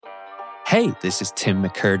Hey, this is Tim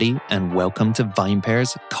McCurdy, and welcome to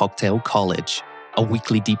VinePair's Cocktail College, a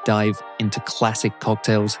weekly deep dive into classic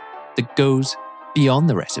cocktails that goes beyond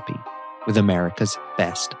the recipe with America's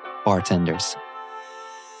best bartenders.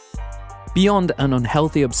 Beyond an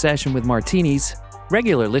unhealthy obsession with martinis,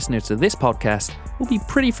 regular listeners to this podcast will be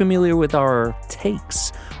pretty familiar with our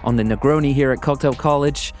takes on the Negroni here at Cocktail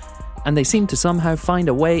College, and they seem to somehow find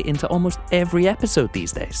a way into almost every episode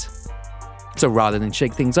these days. So rather than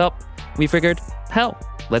shake things up, we figured, hell,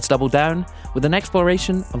 let's double down with an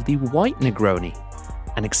exploration of the White Negroni,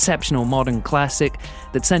 an exceptional modern classic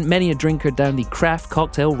that sent many a drinker down the craft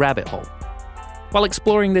cocktail rabbit hole. While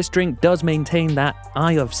exploring this drink does maintain that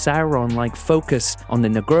Eye of Sauron-like focus on the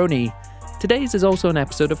Negroni, today's is also an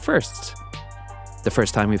episode of firsts. The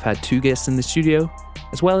first time we've had two guests in the studio,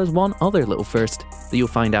 as well as one other little first that you'll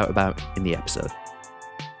find out about in the episode.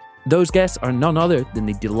 Those guests are none other than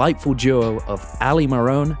the delightful duo of Ali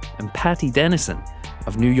Marone and Patty Dennison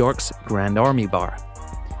of New York's Grand Army Bar.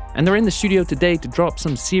 And they're in the studio today to drop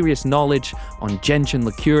some serious knowledge on gentian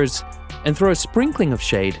liqueurs and throw a sprinkling of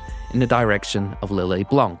shade in the direction of Lillet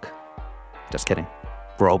Blanc. Just kidding.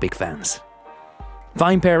 We're all big fans.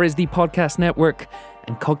 VinePair is the podcast network,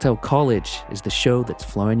 and Cocktail College is the show that's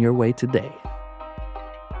flowing your way today.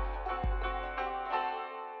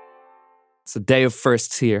 It's a day of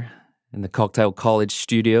firsts here in the Cocktail College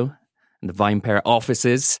studio, in the VinePair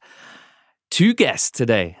offices. Two guests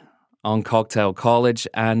today on Cocktail College,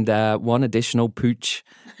 and one additional pooch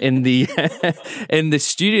in the in the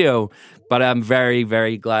studio. But I'm very,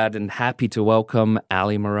 very glad and happy to welcome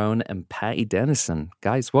Ali Marone and Patty Dennison.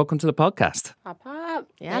 Guys, welcome to the podcast. Pop, pop.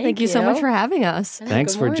 Yeah, thank you so much for having us.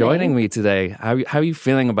 Thanks for joining me today. How are you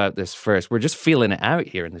feeling about this first? We're just feeling it out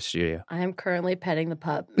here in the studio. I am currently petting the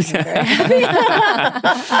pup. I'm very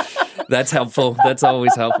happy. That's helpful. That's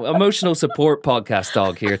always helpful. Emotional support podcast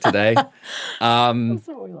dog here today. That's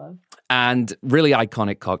what we love. And really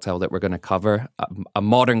iconic cocktail that we're going to cover. A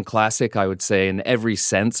modern classic, I would say, in every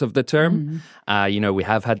sense of the term. Mm-hmm. We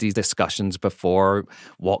have had these discussions before,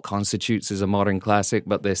 what constitutes as a modern classic,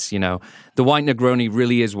 but this, the White Negroni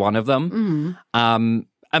really is one of them. Mm-hmm.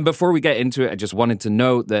 And before we get into it, I just wanted to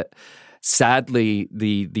note that sadly,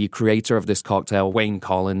 the creator of this cocktail, Wayne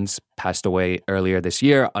Collins, passed away earlier this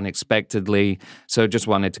year unexpectedly. So just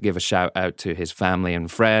wanted to give a shout out to his family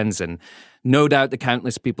and friends, and no doubt the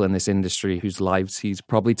countless people in this industry whose lives he's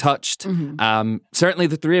probably touched. Mm-hmm. Certainly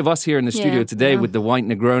the three of us here in the studio today with the White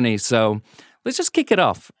Negroni. So let's just kick it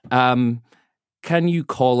off. Can you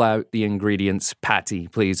call out the ingredients, Patty,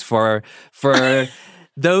 please, for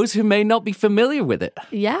those who may not be familiar with it?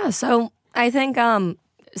 Yeah, so I think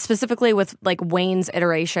specifically with like Wayne's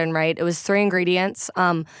iteration, right? It was 3 ingredients,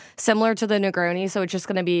 similar to the Negroni. So it's just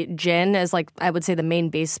going to be gin as like, I would say, the main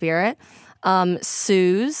base spirit.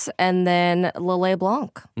 Suze, and then Lillet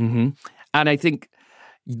Blanc. Mm-hmm. And I think,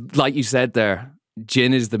 like you said there,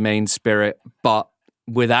 gin is the main spirit, but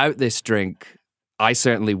without this drink, I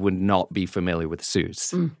certainly would not be familiar with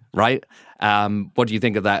Suze, right? What do you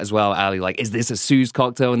think of that as well, Ali? Like, is this a Suze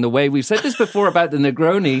cocktail? And the way we've said this before about the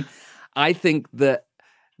Negroni, I think that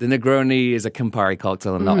the Negroni is a Campari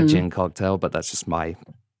cocktail and not a gin cocktail, but that's just my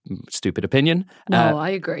stupid opinion. No, I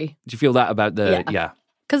agree. Do you feel that about the, yeah.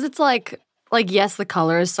 Because it's like, yes, the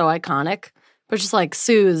color is so iconic, but just like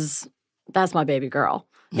Suze, that's my baby girl.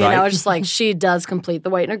 You know, it's just like she does complete the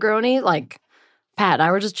White Negroni. Like Pat and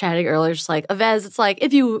I were just chatting earlier, just like, Avez, it's like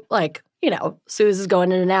if you like, Suze is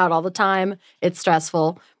going in and out all the time. It's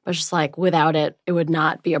stressful, but just like without it, it would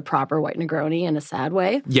not be a proper White Negroni in a sad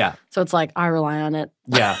way. Yeah. So it's like I rely on it.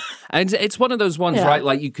 Yeah. And it's one of those ones, right?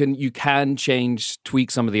 Like you can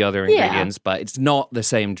tweak some of the other ingredients, but it's not the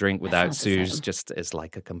same drink without Suze, just as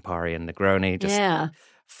like a Campari and Negroni. Just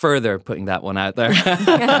further putting that one out there.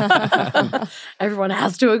 Everyone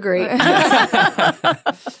has to agree.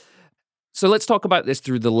 So let's talk about this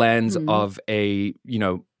through the lens of a,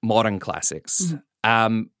 modern classics.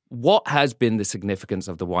 What has been the significance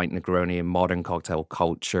of the White Negroni in modern cocktail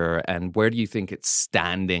culture, and where do you think its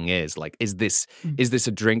standing is? Like, is this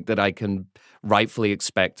a drink that I can rightfully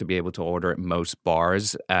expect to be able to order at most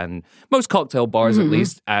bars, and most cocktail bars at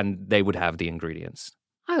least, and they would have the ingredients?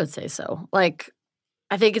 I would say so. Like,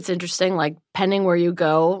 I think it's interesting, like, depending where you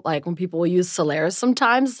go, like, when people will use Solaris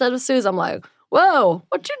sometimes instead of Suze, I'm like, whoa,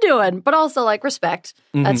 what you doing? But also, like, respect.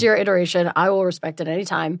 That's your iteration. I will respect it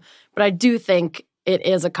anytime. But I do think it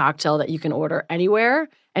is a cocktail that you can order anywhere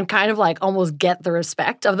and kind of like almost get the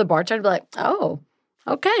respect of the bartender. Be like, oh,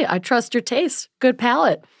 okay, I trust your taste. Good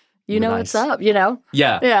palate. You know what's up, Yeah.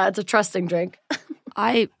 Yeah, it's a trusting drink.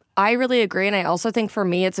 I I really agree. And I also think for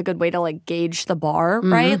me, it's a good way to like gauge the bar,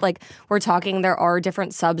 right? Like we're talking, there are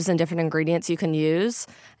different subs and different ingredients you can use.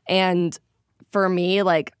 And for me,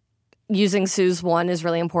 like using Suze 1 is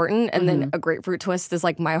really important. And then a grapefruit twist is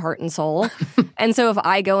like my heart and soul. And so if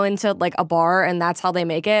I go into like a bar and that's how they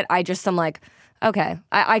make it, I just am like, okay,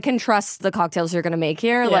 I can trust the cocktails you're going to make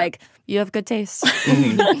here. Like, you have good taste.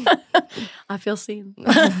 I feel seen.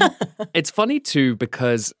 It's funny too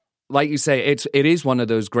because, like you say, it is one of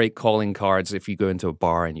those great calling cards if you go into a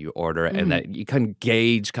bar and you order it, and that you can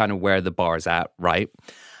gauge kind of where the bar's at, right?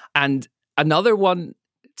 And another one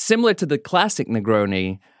similar to the classic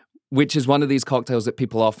Negroni, which is one of these cocktails that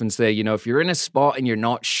people often say, you know, if you're in a spot and you're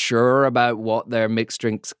not sure about what their mixed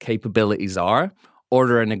drinks capabilities are,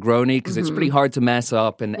 order a Negroni because it's pretty hard to mess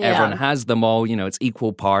up and everyone has them all, you know, it's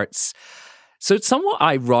equal parts. So it's somewhat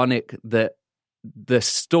ironic that the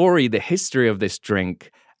history of this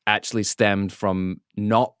drink actually stemmed from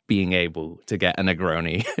not being able to get a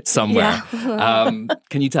Negroni somewhere.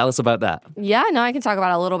 Can you tell us about that? Yeah, no, I can talk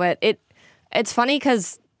about it a little bit. It's funny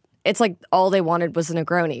because it's like all they wanted was a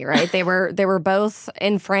Negroni, right? They were both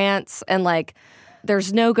in France and like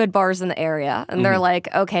there's no good bars in the area. And they're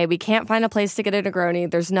like, okay, we can't find a place to get a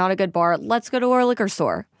Negroni. There's not a good bar. Let's go to our liquor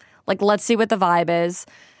store. Like, let's see what the vibe is.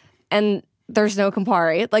 And there's no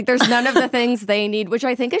Campari. Like, there's none of the things they need, which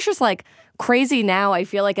I think is just like crazy now. I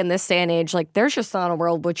feel like in this day and age, like there's just not a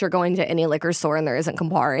world which you're going to any liquor store and there isn't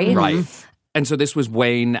Campari. Right. And so this was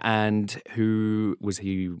Wayne, and who was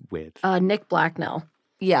he with? Nick Blacknell.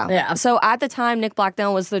 Yeah. So at the time, Nick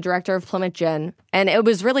Blacknell was the director of Plymouth Gin. And it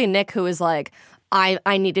was really Nick who was like,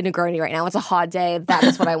 I need a Negroni right now. It's a hot day. That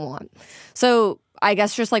is what I want. So I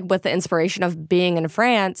guess just like with the inspiration of being in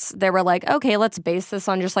France, they were like, okay, let's base this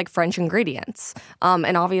on just like French ingredients.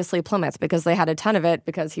 And obviously Plymouth, because they had a ton of it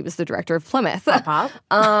because he was the director of Plymouth.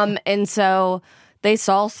 And so they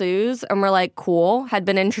saw Suze and were like, cool, had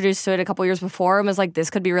been introduced to it a couple years before and was like, this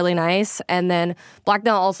could be really nice. And then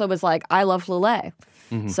Blacknell also was like, I love Lillet.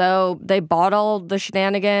 So they bought all the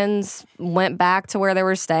shenanigans, went back to where they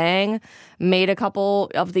were staying, made a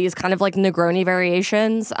couple of these kind of like Negroni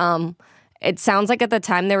variations. It sounds like at the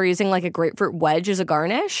time they were using like a grapefruit wedge as a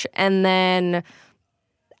garnish. And then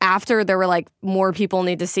after they were like, more people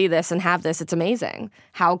need to see this and have this. It's amazing.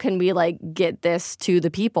 How can we like get this to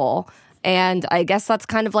the people? And I guess that's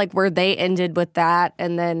kind of like where they ended with that.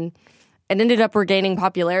 And then it ended up regaining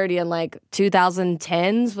popularity in like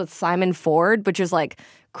 2010s with Simon Ford, which is like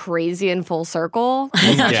crazy in full circle.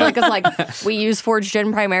 Especially because like we use forged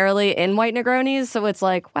gin primarily in white Negronis. So it's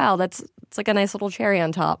like, wow, it's like a nice little cherry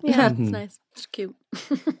on top. Yeah, it's nice. It's cute.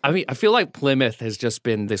 I mean, I feel like Plymouth has just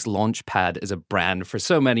been this launch pad as a brand for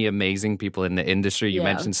so many amazing people in the industry. You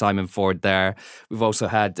mentioned Simon Ford there. We've also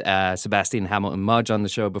had Sebastian Hamilton Mudge on the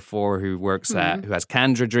show before, who works at, who has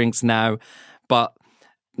Candra drinks now. But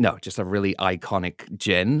no, just a really iconic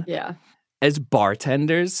gin. Yeah. As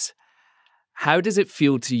bartenders, how does it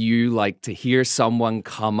feel to you like to hear someone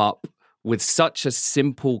come up with such a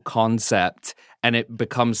simple concept and it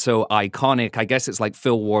becomes so iconic? I guess it's like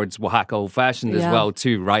Phil Ward's Oaxaca Old Fashioned as well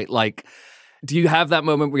too, right? Like, do you have that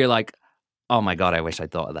moment where you're like, oh my God, I wish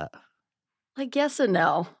I'd thought of that? Like, yes and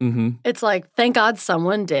no. It's like, thank God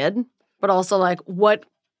someone did, but also like, what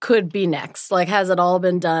could be next? Like, has it all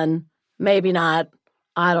been done? Maybe not.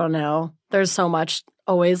 I don't know. There's so much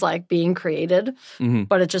always like being created,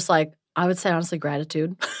 but it's just like, I would say honestly,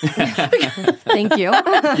 gratitude. Thank you.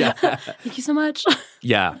 Thank you so much.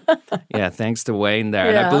 Yeah. Thanks to Wayne there,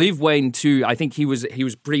 and I believe Wayne too. I think he was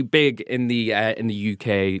pretty big in the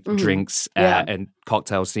UK drinks and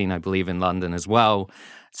cocktail scene. I believe in London as well.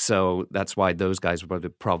 So that's why those guys would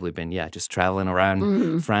have probably been just traveling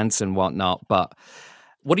around France and whatnot. But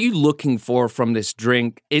what are you looking for from this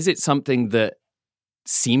drink? Is it something that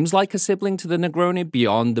seems like a sibling to the Negroni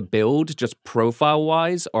beyond the build, just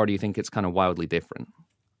profile-wise, or do you think it's kind of wildly different?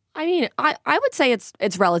 I mean, I would say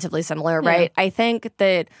it's relatively similar, right? I think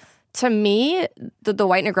that, to me, the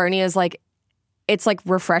White Negroni is like, it's like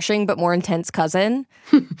refreshing but more intense cousin.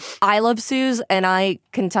 I love Suze, and I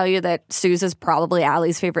can tell you that Suze is probably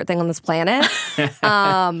Allie's favorite thing on this planet.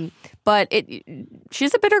 But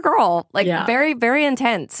she's a bitter girl, like very, very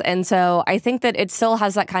intense. And so I think that it still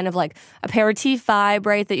has that kind of like aperitif vibe,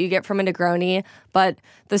 right, that you get from a Negroni. But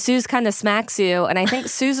the Suze kind of smacks you. And I think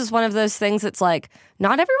Suze is one of those things that's like,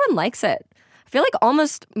 not everyone likes it. I feel like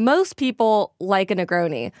most people like a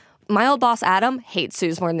Negroni. My old boss, Adam, hates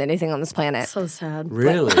Suze more than anything on this planet. So sad.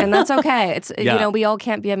 Really? And that's okay. It's, you know, we all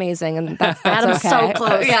can't be amazing. And that's Adam's okay. so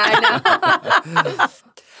close. Yeah, I know.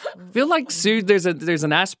 I feel like Suze, there's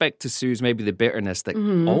an aspect to Suze, maybe the bitterness that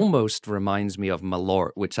almost reminds me of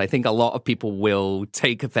Malort, which I think a lot of people will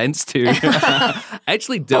take offense to. I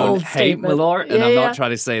actually don't Bold hate statement. Malort, and Yeah, I'm yeah. not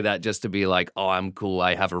trying to say that just to be like, oh, I'm cool,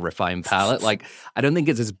 I have a refined palate. Like, I don't think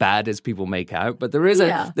it's as bad as people make out, but there is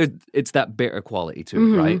it's that bitter quality to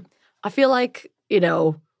it, right? I feel like,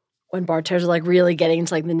 when bartenders are like really getting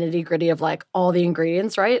into like the nitty gritty of like all the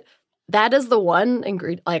ingredients, right? That is the one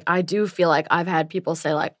ingredient. Like, I do feel like I've had people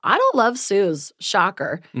say like, I don't love Suze.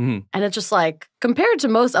 Shocker. And it's just like, compared to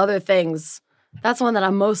most other things, that's the one that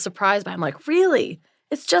I'm most surprised by. I'm like, really?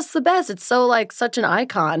 It's just the best. It's so like such an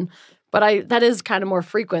icon. But that is kind of more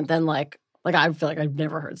frequent than like I feel like I've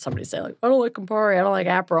never heard somebody say like, I don't like Campari, I don't like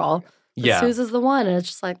Aperol. But Yeah. Suze is the one. And it's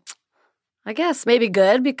just like, I guess maybe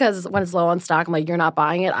good because when it's low on stock, I'm like, you're not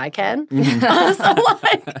buying it, I can. So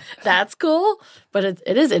like, that's cool. But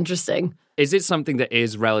it is interesting. Is it something that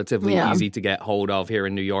is relatively Yeah. easy to get hold of here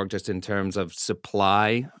in New York, just in terms of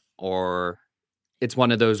supply, or it's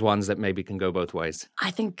one of those ones that maybe can go both ways? I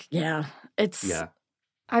think, it's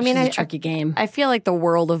I mean, it's a tricky game. I feel like the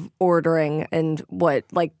world of ordering and what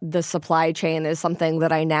like the supply chain is something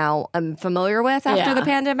that I now am familiar with after the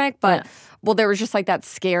pandemic. But well, there was just like that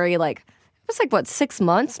scary like. It was like, 6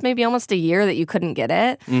 months, maybe almost a year that you couldn't get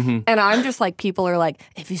it. And I'm just like, people are like,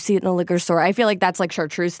 if you see it in a liquor store, I feel like that's like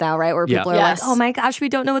chartreuse now, right? Where people are like, oh my gosh, we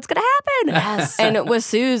don't know what's going to happen. Yes. And with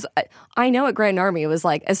Suze, I know at Grand Army, it was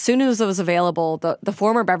like, as soon as it was available, the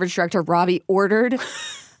former beverage director, Robbie, ordered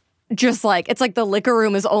just like, it's like the liquor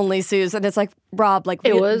room is only Suze. And it's like, Rob, like,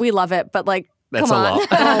 we love it, but like, That's come a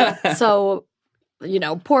on. lot. So,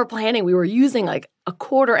 poor planning. We were using like a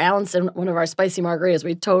 1/4 ounce in one of our spicy margaritas.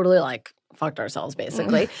 We totally like fucked ourselves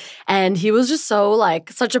basically. And he was just so like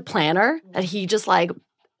such a planner that he just like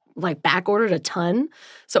back ordered a ton.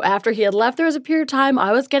 So after he had left, there was a period of time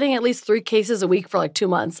I was getting at least 3 cases a week for like 2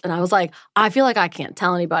 months. And I was like, I feel like I can't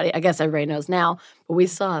tell anybody. I guess everybody knows now, but we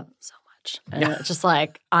still have so much. And it's just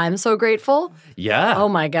like, I'm so grateful. Yeah. Oh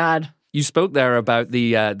my God. You spoke there about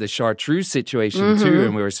the chartreuse situation too,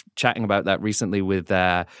 and we were chatting about that recently with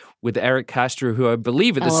Eric Castro, who I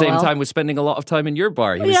believe at the same time was spending a lot of time in your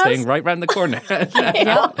bar. He was staying right around the corner.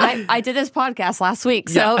 I did his podcast last week.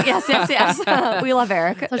 So yes. We love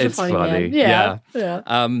Eric. Such It's a funny funny. man.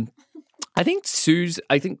 Yeah. I think Suze,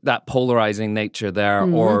 that polarizing nature there,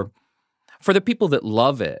 or for the people that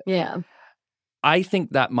love it, I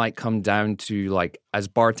think that might come down to like, as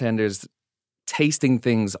bartenders tasting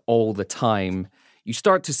things all the time, you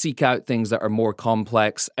start to seek out things that are more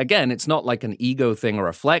complex. Again, it's not like an ego thing or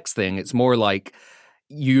a flex thing. It's more like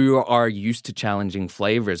you are used to challenging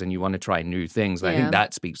flavors and you want to try new things. And I think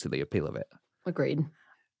that speaks to the appeal of it. Agreed.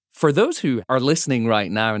 For those who are listening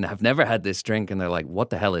right now and have never had this drink and they're like, what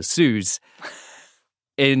the hell is Suze?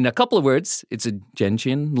 In a couple of words, it's a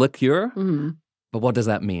gentian liqueur. But what does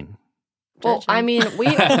that mean? Well, I mean,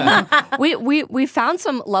 we found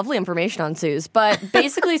some lovely information on Suze, but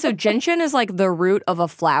basically, so gentian is like the root of a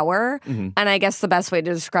flower, and I guess the best way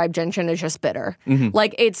to describe gentian is just bitter.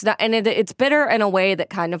 Like it's not, and it's bitter in a way that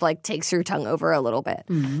kind of like takes your tongue over a little bit.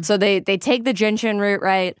 So they take the gentian root,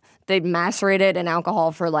 right? They macerate it in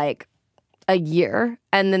alcohol for like a year,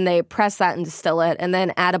 and then they press that and distill it, and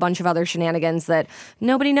then add a bunch of other shenanigans that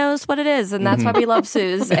nobody knows what it is, and that's why we love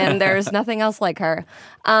Suze, and there's nothing else like her.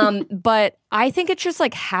 But I think it's just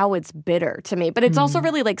like how it's bitter to me, but it's also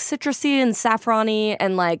really like citrusy and saffrony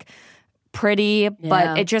and like pretty,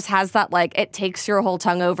 but it just has that like, it takes your whole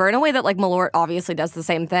tongue over in a way that like Malort obviously does the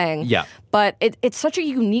same thing. Yeah. But it's such a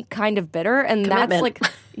unique kind of bitter, and that's like,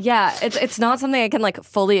 it's not something I can like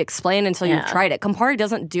fully explain until you've tried it. Campari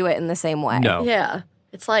doesn't do it in the same way. No. Yeah.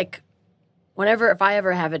 It's like if I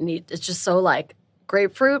ever have it neat, it's just so like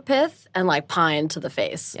grapefruit pith and like pine to the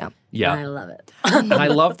face. Yeah. And I love it. And I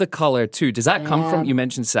love the color too. Does that come from, you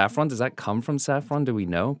mentioned saffron, does that come from saffron? Do we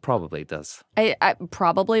know? Probably it does. I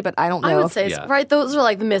probably, but I don't know. I would say, right, those are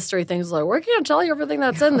like the mystery things. Like, we can't tell you everything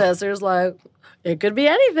that's in this. There's like, it could be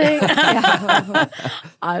anything.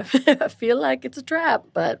 I feel like it's a trap,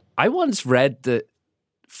 but. I once read that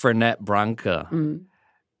Fernet Branca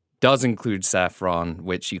does include saffron,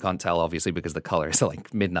 which you can't tell obviously because the color is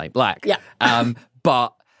like midnight black. Yeah.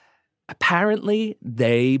 But apparently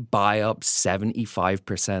they buy up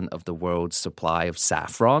 75% of the world's supply of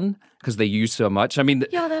saffron because they use so much. I mean,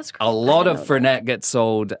 that's a lot of Fernet gets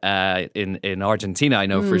sold in Argentina, I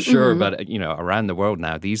know for sure, but around the world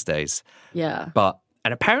now these days. Yeah.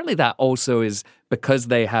 And apparently that also is because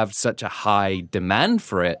they have such a high demand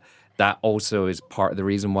for it. That also is part of the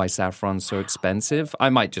reason why saffron's so expensive. I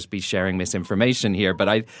might just be sharing misinformation here, but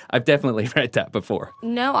I've definitely read that before.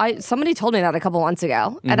 No, somebody told me that a couple months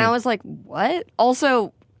ago, and I was like, what?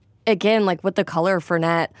 Also, again, like with the color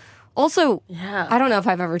Fernet. Also, Yeah. I don't know if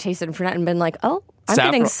I've ever tasted Fernet and been like, oh, I'm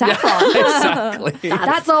Saffron. getting saffron. Yeah, exactly.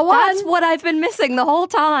 That's the one. That's what I've been missing the whole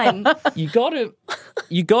time. You got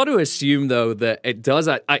to assume though that it does.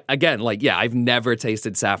 Again, like I've never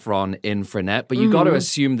tasted saffron in Fernet, but you got to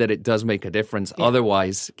assume that it does make a difference. Yeah.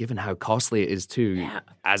 Otherwise, given how costly it is too,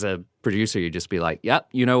 as a producer, you just be like, "Yep,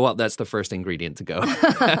 you know what? That's the first ingredient to go."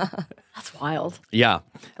 That's wild. Yeah.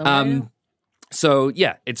 So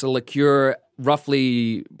yeah, it's a liqueur.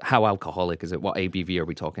 Roughly, how alcoholic is it? What ABV are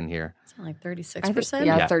we talking here? Is it like 36%?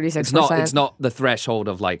 Yeah, 36%. It's not the threshold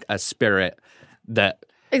of like a spirit that.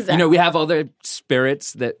 Exactly. You know, we have other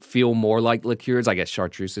spirits that feel more like liqueurs. I guess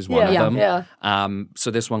chartreuse is one of them. Yeah.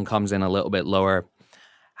 So this one comes in a little bit lower.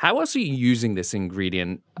 How else are you using this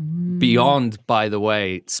ingredient beyond, by the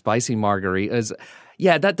way, spicy margaritas?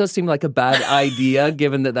 Yeah, that does seem like a bad idea,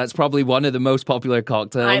 given that that's probably one of the most popular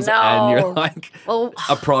cocktails. I know. And you're like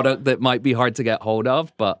a product that might be hard to get hold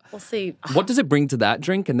of. But we'll see. What does it bring to that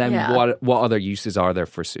drink? And then what other uses are there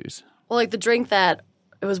for Suze? Well, like the drink that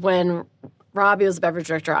it was when Robbie was the beverage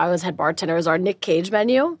director, I was head bartender. It was our Nick Cage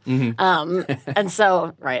menu. And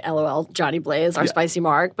so, right, LOL, Johnny Blaze, our spicy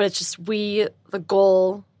marg. But it's just the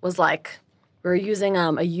goal was like we were using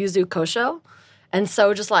a yuzu kosho. And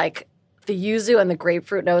so just like the yuzu and the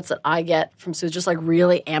grapefruit notes that I get from Suze just like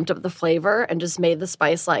really amped up the flavor and just made the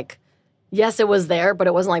spice like, yes, it was there, but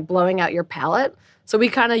it wasn't like blowing out your palate. So we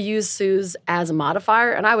kind of use Suze as a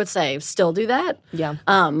modifier, and I would say still do that. Yeah.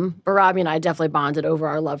 But Robbie and I definitely bonded over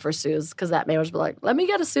our love for Suze because that made us be like, let me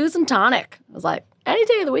get a Suze and tonic. I was like, any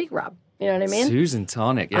day of the week, Rob. You know what I mean? Suze and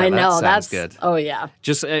tonic. Yeah, I know. That sounds good. Oh, yeah.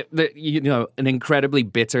 Just, an incredibly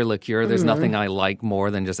bitter liqueur. There's nothing I like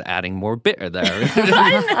more than just adding more bitter there.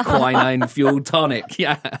 Quinine-fueled tonic.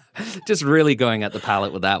 Yeah. Just really going at the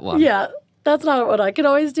palate with that one. Yeah. That's not what I can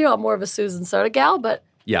always do. I'm more of a Suze and soda gal, but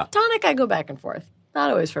tonic I go back and forth.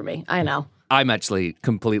 Not always for me. I know. I'm actually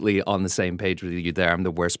completely on the same page with you there. I'm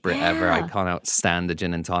the worst Brit ever. I cannot stand the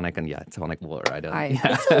gin and tonic, and tonic water. I don't.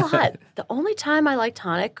 It's a lot. The only time I like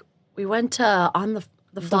tonic, we went to on the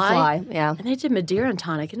fly, yeah, and they did Madeira and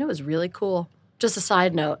tonic, and it was really cool. Just a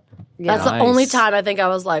side note. Yeah. That's the only time I think I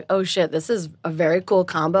was like, oh shit, this is a very cool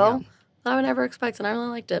combo that I would never expect, and I really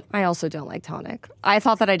liked it. I also don't like tonic. I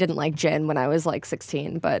thought that I didn't like gin when I was like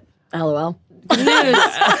 16, but LOL. Good news.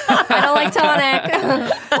 I don't like tonic.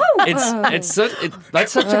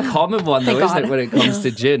 That's such a common one though, isn't it? When it comes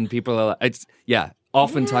to gin, people are like,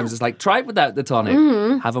 oftentimes it's like, try it without the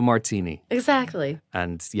tonic, have a martini. Exactly.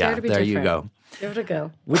 And there you go. Give it a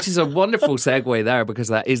go. Which is a wonderful segue there because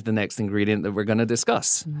that is the next ingredient that we're going to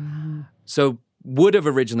discuss. So would have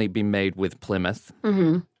originally been made with Plymouth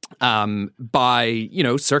by,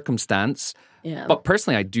 circumstance. Yeah. But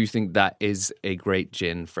personally, I do think that is a great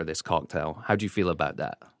gin for this cocktail. How do you feel about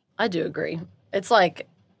that? I do agree. It's like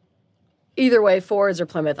either way, Fords or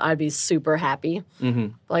Plymouth, I'd be super happy.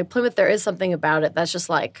 Like Plymouth, there is something about it that's just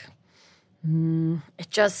like,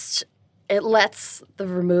 it lets the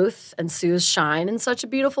vermouth and Suze shine in such a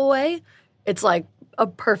beautiful way. It's like a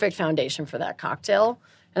perfect foundation for that cocktail.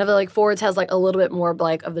 And I feel like Fords has like a little bit more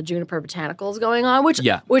like of the juniper botanicals going on, which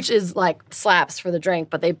is like slaps for the drink,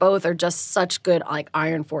 but they both are just such good like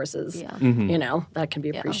iron forces, that can be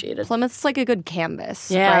appreciated. Plymouth's like a good canvas,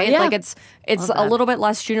 Yeah, right? yeah. Like it's a little bit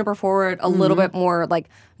less juniper forward, a little bit more like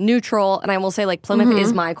neutral. And I will say like Plymouth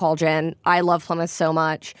is my call gin. I love Plymouth so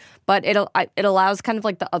much, but it allows kind of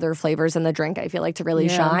like the other flavors in the drink, I feel like, to really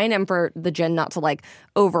shine and for the gin not to like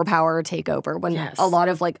overpower or take over when a lot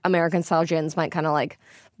of like American style gins might kind of like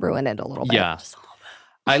ruin it a little bit. Yeah. Just a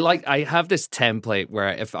little bit. I have this template where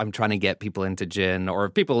if I'm trying to get people into gin or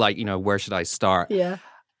if people like, where should I start? Yeah.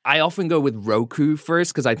 I often go with Roku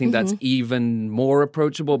first because I think that's even more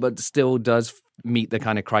approachable, but still does meet the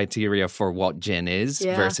kind of criteria for what gin is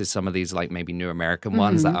versus some of these like maybe new American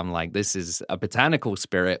ones that I'm like, this is a botanical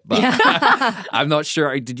spirit, but I'm not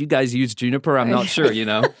sure. Did you guys use juniper? I'm not sure,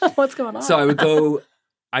 What's going on? So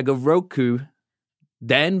I go Roku,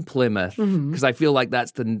 then Plymouth, because I feel like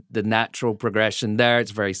that's the natural progression there. It's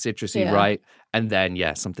very citrusy, right? And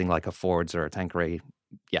then, something like a Fords or a Tanqueray.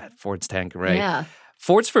 Yeah, Fords Tanqueray. Yeah.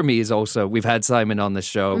 Fords for me is also, we've had Simon on the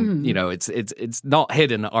show, it's not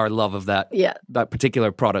hidden our love of that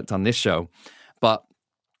particular product on this show. But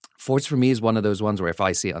Fords for me is one of those ones where if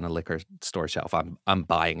I see it on a liquor store shelf, I'm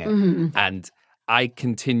buying it. And I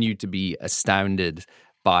continue to be astounded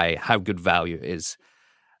by how good value it is.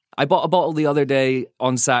 I bought a bottle the other day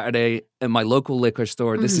on Saturday in my local liquor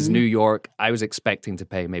store. This is New York. I was expecting to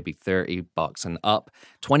pay maybe $30 and up.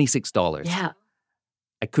 $26. Yeah.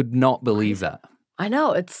 I could not believe that. I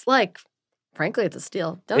know. It's like frankly, it's a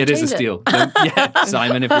steal. Don't It change is a steal. Yeah,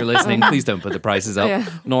 Simon, if you're listening, please don't put the prices up. Yeah.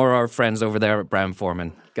 Nor our friends over there at Brown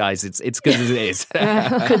Foreman. Guys, it's good as it is.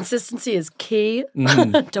 Consistency is key.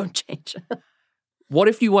 Don't change. What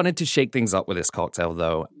if you wanted to shake things up with this cocktail,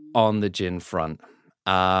 though, on the gin front?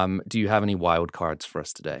 Do you have any wild cards for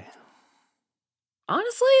us today?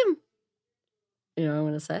 Honestly, you know what I'm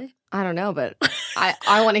going to say? I don't know, but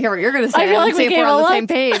I want to hear what you're going to say. I feel like see we if we're came on the along. same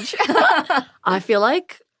page. I feel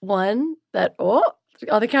like one that, on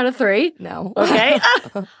the count of three. No. Okay.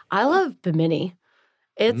 I love Bimini.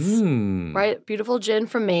 It's, Mm. right, beautiful gin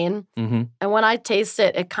from Maine. Mm-hmm. And when I taste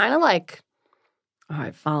it, it kind of like, all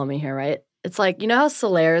right, follow me here, right? It's like, you know how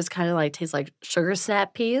Solaire's kind of like tastes like sugar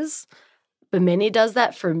snap peas? Bimini does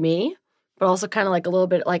that for me, but also kind of like a little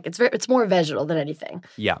bit like it's more vegetal than anything.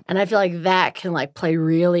 Yeah. And I feel like that can like play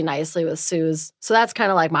really nicely with Sue's. So that's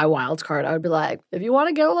kind of like my wild card. I would be like, if you want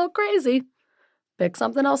to get a little crazy, pick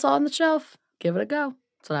something else on the shelf, give it a go.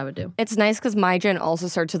 That's what I would do. It's nice because my gin also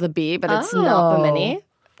starts with a B, but it's not Bimini,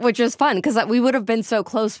 which is fun because we would have been so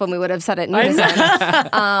close when we would have said it in unison.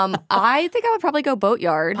 I think I would probably go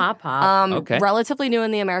Boatyard. Pop. Okay. Relatively new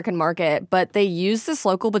in the American market, but they use this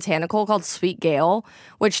local botanical called Sweet Gale,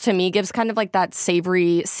 which to me gives kind of like that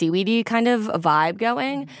savory, seaweedy kind of vibe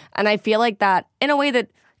going. And I feel like that in a way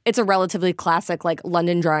that it's a relatively classic like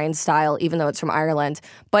London Drying style, even though it's from Ireland,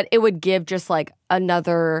 but it would give just like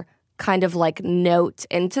another kind of like note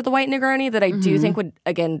into the White Negroni that I do think would,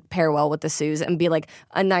 again, pair well with the Sue's and be like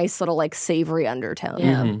a nice little like savory undertone.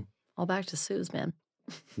 Yeah. All back to Sue's, man.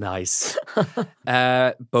 Nice.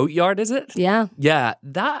 Boatyard, is it? Yeah. Yeah.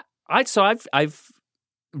 I've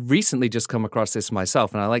recently just come across this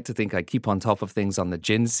myself, and I like to think I keep on top of things on the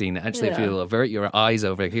gin scene. Actually, if you'll avert your eyes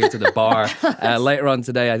over here to the bar, later on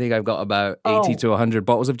today, I think I've got about 80 to 100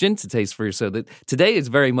 bottles of gin to taste for you, so that today is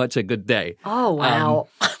very much a good day. Oh, wow.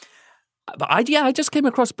 But I just came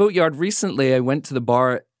across Boatyard recently. I went to the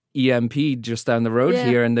bar EMP just down the road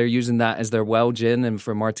here, and they're using that as their well gin and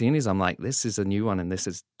for martinis. I'm like, this is a new one, and this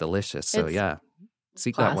is delicious. So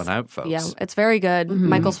seek that one out, folks. Yeah, it's very good.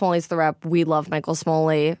 Michael Smoley's the rep. We love Michael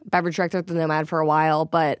Smoley, beverage director at the Nomad for a while,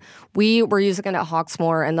 but we were using it at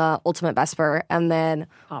Hawksmoor and the Ultimate Vesper, and then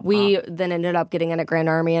we then ended up getting it at Grand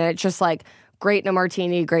Army, and it's just like great in a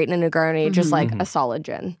martini, great in a Negroni, just like a solid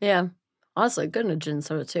gin. Yeah. Honestly, good in a gin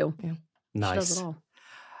soda, too. Yeah. Nice. She does it all.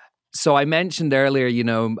 So I mentioned earlier,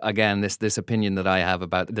 again, this opinion that I have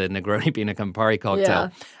about the Negroni being a Campari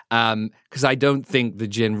cocktail, because I don't think the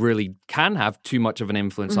gin really can have too much of an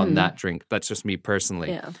influence on that drink. That's just me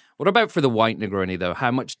personally. Yeah. What about for the White Negroni, though?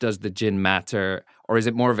 How much does the gin matter? Or is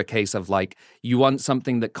it more of a case of like, you want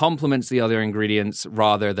something that complements the other ingredients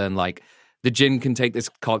rather than like, the gin can take this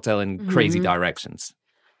cocktail in crazy directions?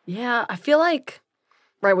 Yeah, I feel like,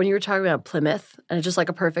 right, when you were talking about Plymouth and it's just like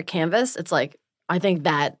a perfect canvas, it's like, I think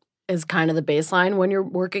that is kind of the baseline when you're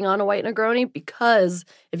working on a White Negroni, because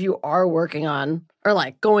if you are working on or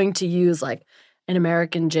like going to use like an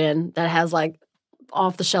American gin that has like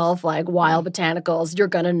off the shelf like wild botanicals, you're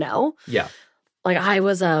gonna know. Yeah. Like I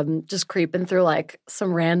was just creeping through like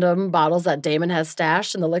some random bottles that Damon has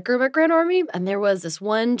stashed in the liquor room at Grand Army, and there was this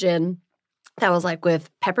one gin that was like with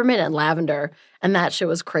peppermint and lavender, and that shit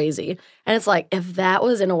was crazy. And it's like, if that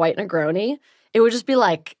was in a White Negroni, it would just be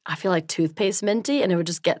like, I feel like toothpaste minty, and it would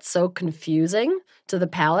just get so confusing to the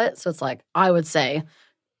palate. So it's like, I would say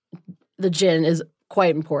the gin is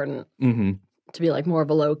quite important to be like more of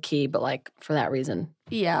a low key, but like for that reason.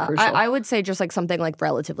 Yeah, crucial. I would say just like something like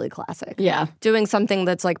relatively classic. Yeah. Doing something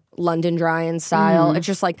that's like London Drying style. It's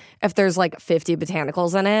just like if there's like 50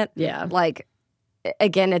 botanicals in it, like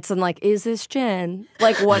again, it's in like, is this gin?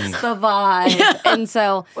 Like, what's the vibe? And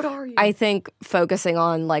so What are you? I think focusing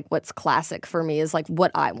on like what's classic for me is like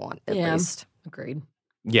what I want at least. Agreed.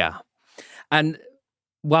 Yeah. And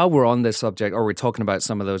while we're on this subject, or we're talking about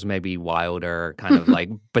some of those maybe wilder kind of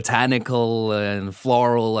like botanical and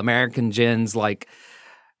floral American gins, like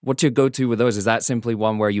what's your go-to with those? Is that simply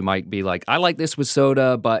one where you might be like, I like this with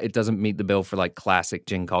soda, but it doesn't meet the bill for like classic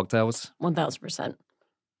gin cocktails? 1000%.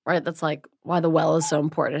 Right? That's like why the well is so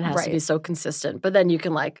important. It has to be so consistent. But then you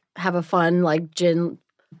can like have a fun like gin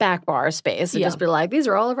back bar space and just be like, these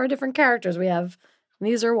are all of our different characters we have. And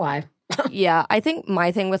these are why. Yeah, I think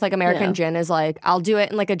my thing with like American gin is like I'll do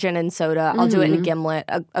it in like a gin and soda. I'll do it in a gimlet,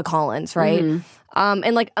 a Collins, right?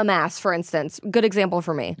 And like a Mass, for instance. Good example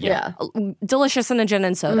for me. Yeah. Delicious in a gin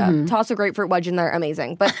and soda. Toss a grapefruit wedge in there,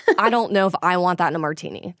 amazing. But I don't know if I want that in a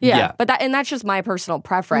martini. Yeah. But that's just my personal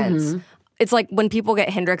preference. It's like when people get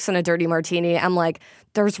Hendrix in a dirty martini, I'm like,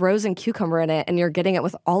 there's rose and cucumber in it, and you're getting it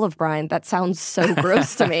with olive brine. That sounds so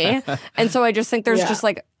gross to me. And so I just think there's just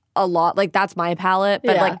like a lot. Like, that's my palate,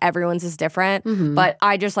 but Yeah. like everyone's is different. But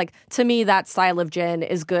I just like, to me, that style of gin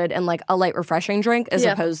is good and like a light, refreshing drink as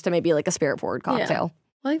opposed to maybe like a spirit forward cocktail.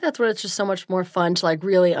 I think that's where it's just so much more fun to like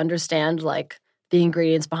really understand like the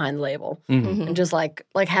ingredients behind the label and just like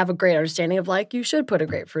have a great understanding of like you should put a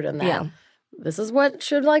grapefruit in that. Yeah. This is what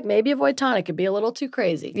should like maybe avoid tonic. It'd be a little too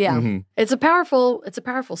crazy. Yeah. It's a powerful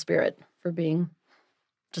spirit for being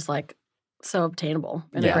just like so obtainable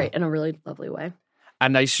in a really lovely way.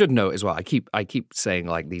 And I should note as well, I keep saying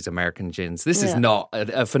like these American gins. This is not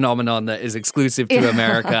a phenomenon that is exclusive to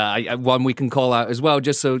America. One we can call out as well,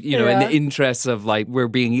 just so, you know, in the interests of like we're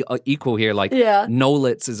being equal here. Like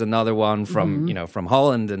Nolitz is another one from, you know, from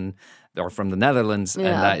Holland or from the Netherlands. And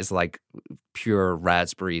that is like pure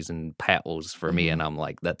raspberries and petals for me. And I'm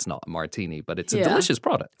like, that's not a martini, but it's a delicious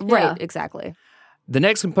product. Right, exactly. The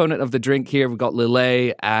next component of the drink here, we've got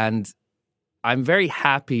Lillet, and I'm very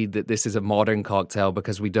happy that this is a modern cocktail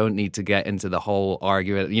because we don't need to get into the whole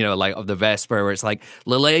argument, you know, like of the Vesper where it's like,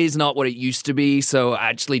 Lillet is not what it used to be. So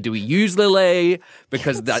actually, do we use Lillet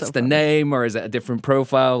because that's so the funny. name, or is it a different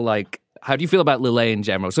profile? Like, how do you feel about Lillet in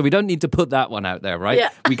general? So we don't need to put that one out there, right? Yeah.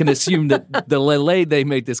 We can assume that the Lillet they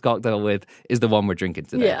made this cocktail with is the one we're drinking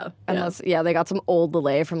today. Yeah. Unless, they got some old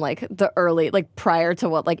Lillet from like the early, like prior to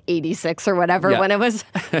what, like 86 or whatever when it was.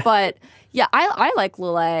 But yeah, I like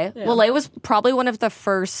Lillet. Yeah. Lillet was probably one of the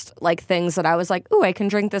first like things that I was like, ooh, I can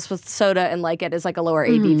drink this with soda and like it as like a lower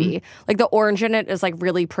ABV. Like the orange in it is like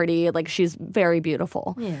really pretty. Like she's very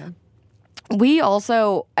beautiful. Yeah. We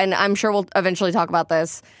also, and I'm sure we'll eventually talk about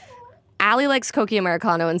this, Allie likes Cokie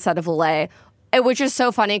Americano instead of Lillet, which is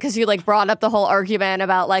so funny because you like brought up the whole argument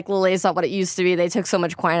about like Lillet's not what it used to be. They took so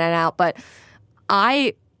much quinine out, but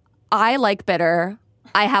I like bitter.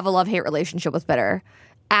 I have a love-hate relationship with bitter.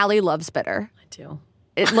 Allie loves bitter. I do.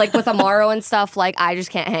 Like with Amaro and stuff, like I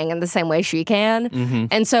just can't hang in the same way she can.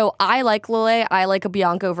 And so I like Lillet. I like a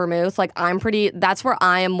Bianco vermouth. Like that's where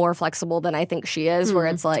I am more flexible than I think she is, where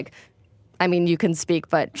it's like, I mean, you can speak,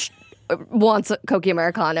 but wants Cokie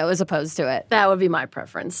Americano as opposed to it. That would be my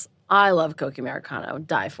preference. I love Cokie Americano.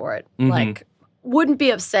 Die for it. Like, wouldn't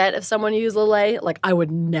be upset if someone used Lillet. Like, I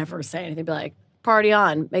would never say anything. Be like, party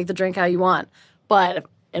on. Make the drink how you want. But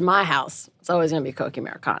in my house, it's always going to be Cokie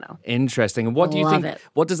Americano. Interesting. And what do you Love think? it.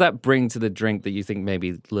 What does that bring to the drink that you think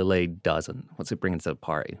maybe Lillet doesn't? What's it bringing to the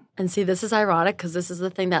party? And see, this is ironic because this is the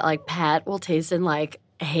thing that like Pat will taste and like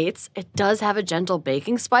hates. It does have a gentle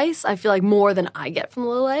baking spice. I feel like more than I get from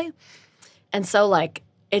Lillet. And so like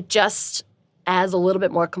it just adds a little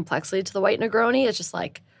bit more complexity to the White Negroni. It's just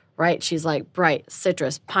like, right, she's like bright,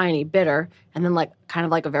 citrus, piney, bitter, and then like kind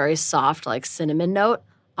of like a very soft like cinnamon note.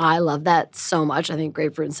 I love that so much. I think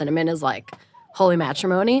grapefruit and cinnamon is like holy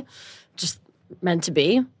matrimony, just meant to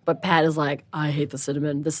be. But Pat is like, I hate the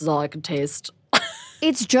cinnamon. This is all I can taste.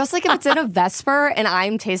 It's just like if it's in a Vesper and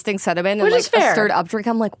I'm tasting cinnamon and Which like is fair. a stirred up drink,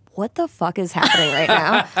 I'm like, what the fuck is happening right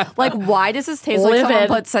now? Like, why does this taste like someone Livid.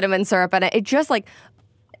 put cinnamon syrup in it? It just like,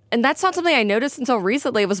 and that's not something I noticed until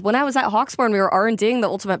recently. It was when I was at Hawksmoor, we were R&Ding the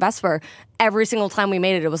Ultimate Vesper. Every single time we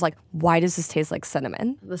made it, it was like, why does this taste like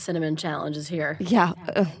cinnamon? The cinnamon challenge is here. Yeah,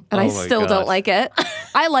 and Oh I my still gosh. don't like it.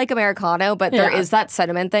 I like Americano, but there Yeah. is that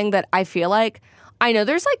cinnamon thing that I feel like, I know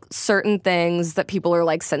there's like certain things that people are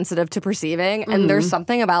like sensitive to perceiving, and there's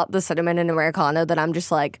something about the cinnamon in Americano that I'm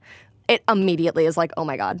just like, it immediately is like, oh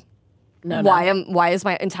my God, No, why is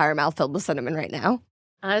my entire mouth filled with cinnamon right now?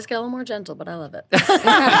 I just get a little more gentle, but I love it.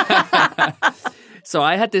 So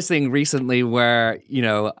I had this thing recently where, you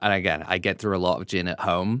know, and again, I get through a lot of gin at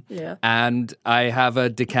home. Yeah. And I have a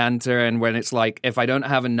decanter, and when it's like, if I don't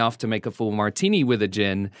have enough to make a full martini with a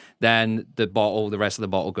gin, then the rest of the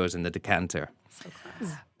bottle goes in the decanter.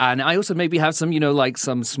 And I also maybe have some, you know, like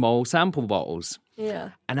some small sample bottles. Yeah.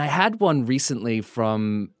 And I had one recently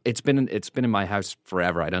from, it's been in my house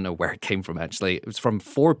forever. I don't know where it came from, actually. It was from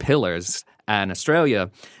Four Pillars in Australia,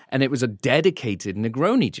 and it was a dedicated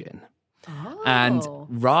Negroni gin. Oh. And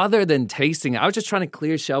rather than tasting it, I was just trying to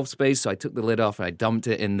clear shelf space, so I took the lid off and I dumped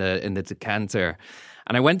it in the decanter.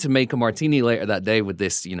 And I went to make a martini later that day with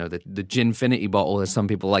this, you know, the Ginfinity bottle, as some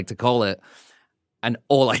people like to call it. And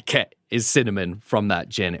all I get is cinnamon from that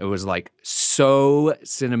gin. It was like so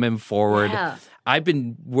cinnamon forward. Yeah. I've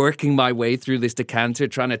been working my way through this decanter,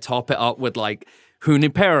 trying to top it up with like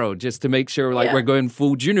junipero just to make sure we're going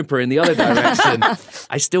full juniper in the other direction.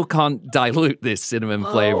 I still can't dilute this cinnamon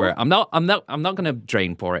flavor. I'm not going to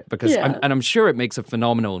drain pour it because I'm sure it makes a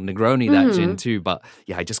phenomenal Negroni, that gin too, but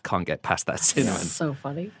I just can't get past that cinnamon. That's so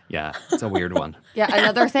funny. Yeah, it's a weird one. Yeah,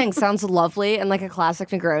 another thing sounds lovely and like a classic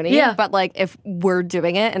Negroni. Yeah. But like if we're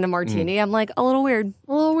doing it in a martini, I'm like a little weird.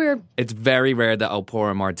 A little weird. It's very rare that I'll pour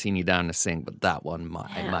a martini down the sink, but that one,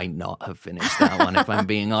 I might not have finished that one if I'm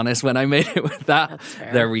being honest when I made it with that. That's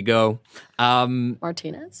fair. There we go.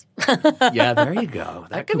 Martinez? Yeah, there you go.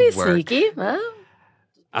 That could be work. sneaky. Huh?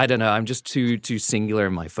 I don't know. I'm just too singular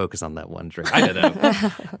in my focus on that one drink. I don't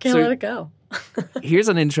know. Can't let it go. Here's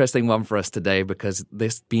an interesting one for us today because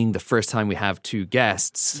this being the first time we have two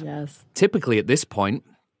guests, Yes. typically at this point,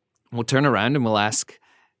 we'll turn around and we'll ask,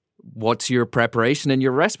 what's your preparation and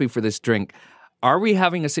your recipe for this drink? Are we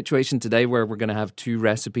having a situation today where we're going to have two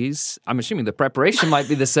recipes? I'm assuming the preparation might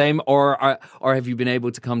be the same, or have you been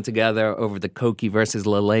able to come together over the Cokie versus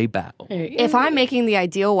Lillet battle? If I'm making the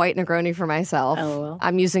ideal white Negroni for myself,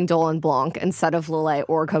 I'm using Dolin Blanc instead of Lillet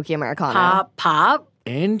or Cokie Americano. Pop.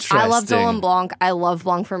 Interesting. I love Dolin Blanc. I love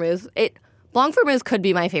Blanc Vermouth. Blanc Vermouth could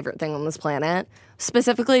be my favorite thing on this planet.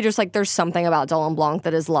 Specifically, just like there's something about Dolin Blanc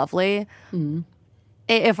that is lovely.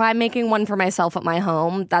 If I'm making one for myself at my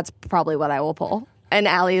home, that's probably what I will pull. And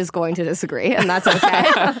Allie is going to disagree, and that's okay.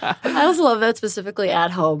 I also love that specifically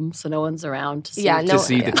at home, so no one's around to see. To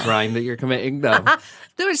see the crime that you're committing, though.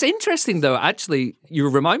 No, it's interesting, though. Actually, you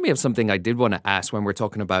remind me of something I did want to ask when we're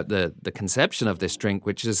talking about the conception of this drink,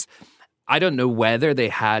 which is, I don't know whether they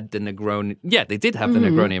had the Negroni. Yeah, they did have the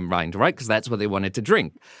Negroni in mind, right? Because that's what they wanted to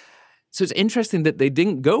drink. So it's interesting that they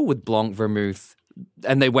didn't go with Blanc Vermouth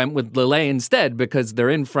and they went with Lillet instead because they're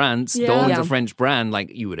in France. Dolin's a French brand.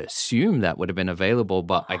 Like, you would assume that would have been available,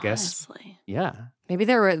 but I guess, Maybe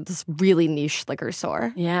they were at this really niche liquor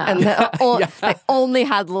store. Yeah. And they only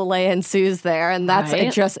had Lillet and Suze there, and that's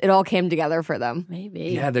it all came together for them. Maybe.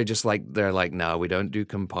 Yeah, they're like, no, we don't do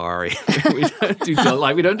Campari.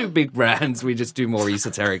 we don't do big brands. We just do more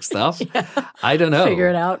esoteric stuff. I don't know. Figure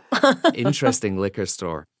it out. Interesting liquor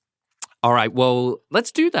store. All right, well,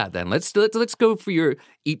 let's do that then. Let's go for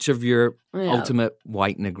each of your ultimate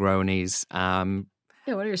white Negronis.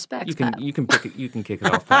 What are your specs? You can kick it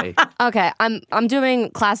off, Patty. Okay, I'm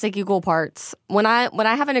doing classic equal parts. When I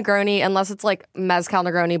have a Negroni, unless it's like Mezcal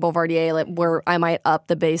Negroni Boulevardier, like where I might up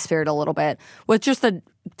the base spirit a little bit. With just the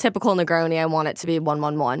typical Negroni, I want it to be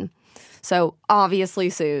 1-1-1. So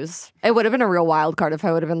obviously Suze. It would have been a real wild card if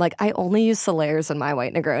I would have been like, I only use Solaire's in my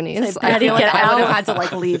white Negronis. I feel like I would have had to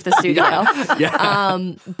like leave the studio.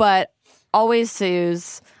 But always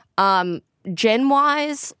Suze. Gin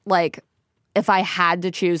wise, like if I had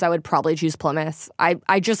to choose, I would probably choose Plymouth.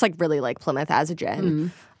 I just like really like Plymouth as a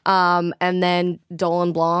gin. And then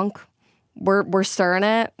Dolin Blanc. We're stirring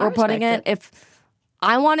it. We're putting it. If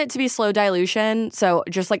I want it to be slow dilution, so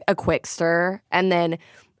just like a quick stir, and then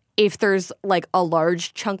if there's like a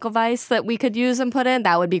large chunk of ice that we could use and put in,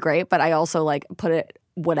 that would be great. But I also like put it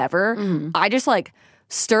whatever. I just like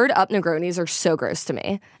stirred up Negronis are so gross to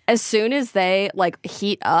me. As soon as they like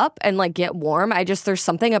heat up and like get warm, there's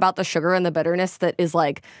something about the sugar and the bitterness that is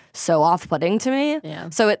like so off-putting to me. Yeah.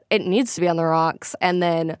 So it needs to be on the rocks. And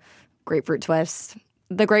then grapefruit twist.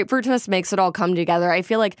 The grapefruit twist makes it all come together. I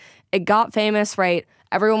feel like it got famous, right?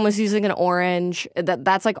 Everyone was using an orange.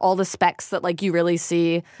 That's like all the specs that like you really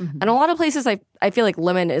see. And a lot of places I feel like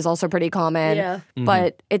lemon is also pretty common. Yeah.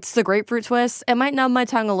 But it's the grapefruit twist. It might numb my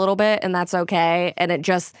tongue a little bit, and that's okay. And it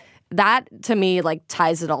just, that to me like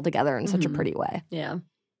ties it all together in such a pretty way. Yeah.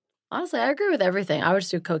 Honestly, I agree with everything. I would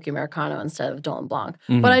just do Cokie Americano instead of Dolin Blanc.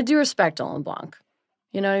 But I do respect Dolin Blanc.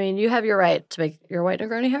 You know what I mean? You have your right to make your white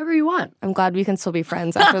Negroni however you want. I'm glad we can still be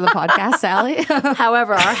friends after the podcast, Sally.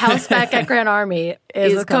 However, our house back at Grand Army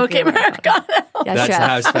is a Cokie Americano. Yes, That's chef. the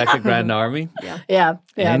house back at Grand Army? Yeah.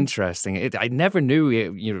 Interesting. I never knew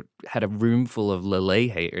you had a room full of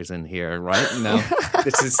Lillet haters in here, right? No,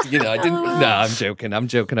 this is, I didn't. No, I'm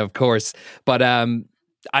joking, of course. But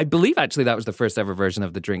I believe actually that was the first ever version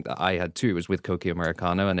of the drink that I had too. It was with Cokie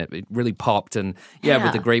Americano, and it really popped. And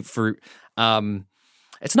with the grapefruit.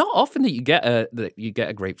 It's not often that you get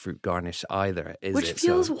a grapefruit garnish either, is Which it?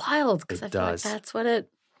 feels wild because I feel like that's what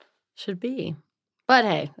it should be. But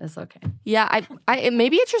hey, it's okay. Yeah,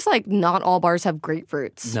 maybe it's just like not all bars have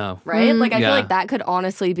grapefruits. No. Right? Like I feel like that could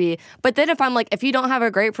honestly be. But then if you don't have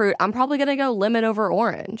a grapefruit, I'm probably going to go lemon over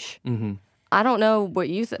orange. I don't know what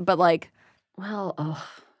you think, but like. Well,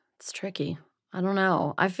 it's tricky. I don't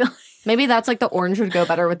know. I feel like maybe that's like the orange would go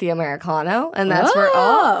better with the Americano. And that's where,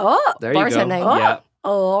 there you go. Yeah. A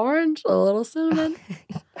little orange, a little cinnamon.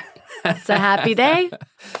 It's a happy day.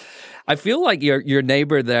 I feel like your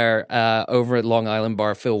neighbor there over at Long Island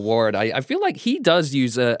Bar, Phil Ward, I feel like he does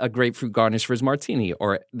use a grapefruit garnish for his martini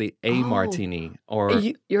or the martini. Or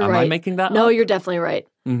you're am right. I making that No, up? you're definitely right.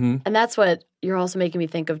 Mm-hmm. And that's what you're also making me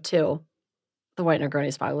think of, too. The White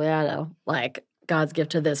Negroni Spagliato. Like, God's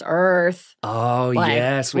gift to this earth. Oh, Like,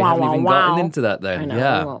 yes. We wow, haven't wow, even wow. gotten into that then. I know.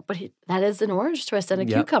 Yeah. But that is an orange twist and a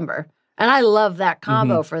Yep. cucumber. And I love that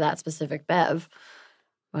combo for that specific bev.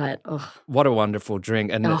 But, What a wonderful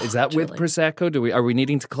drink. And is that with truly. Prosecco? Are we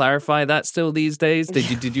needing to clarify that still these days?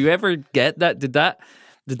 Did you ever get that?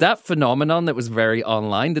 Did that phenomenon that was very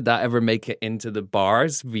online, did that ever make it into the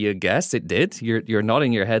bars via guests? It did? You're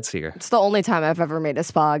nodding your heads here. It's the only time I've ever made a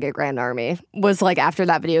spag at Grand Army. Was like after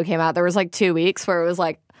that video came out, there was like 2 weeks where it was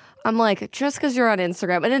like, I'm like, just because you're on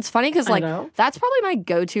Instagram. And it's funny because like that's probably my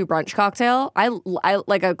go-to brunch cocktail. I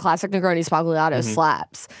like a classic Negroni Spagliato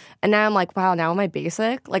slaps. And now I'm like, wow, now am I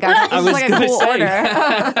basic? Like it's like a cool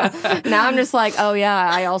order. Now I'm just like, oh yeah,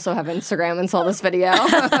 I also have Instagram and saw this video.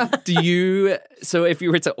 So if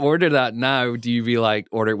you were to order that now, do you be like,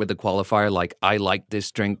 order it with the qualifier, like, I liked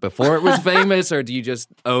this drink before it was famous? Or do you just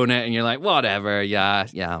own it and you're like, whatever, yeah,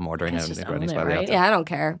 I'm ordering it. own it, Spagliato. right? Yeah, I don't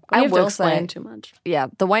care. I I have to will explain say, too much. yeah,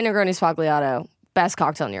 the White Negroni Spagliato, best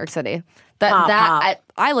cocktail in New York City. Pop.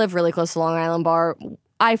 I live really close to Long Island Bar.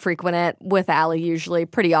 I frequent it with Allie usually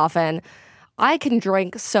pretty often. I can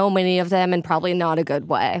drink so many of them in probably not a good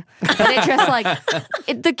way. But it just like,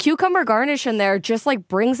 the cucumber garnish in there just like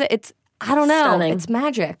brings it. It's, I don't know. Stunning. It's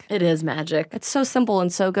magic. It is magic. It's so simple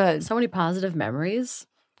and so good. So many positive memories.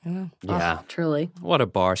 Yeah. Truly. What a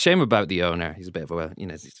bar. Shame about the owner. He's a bit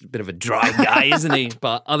of a dry guy, isn't he?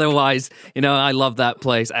 But otherwise, I love that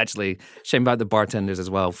place. Actually, shame about the bartenders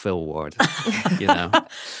as well, Phil Ward.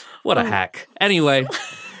 What a hack. Anyway,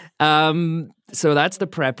 so that's the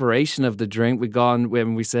preparation of the drink. We've gone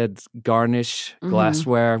when we said garnish,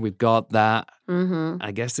 glassware. We've got that. Mm-hmm.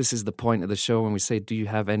 I guess this is the point of the show when we say, do you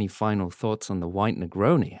have any final thoughts on the White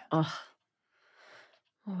Negroni? What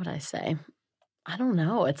would I say? I don't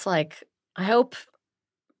know. It's like, I hope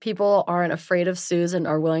people aren't afraid of Suze and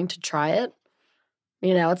are willing to try it.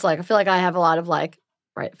 It's like, I feel like I have a lot of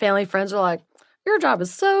family friends who are like, your job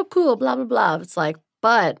is so cool, blah, blah, blah. It's like,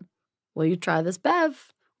 but will you try this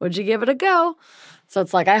bev? Would you give it a go? So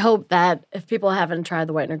it's like, I hope that if people haven't tried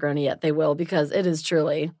the White Negroni yet, they will, because it is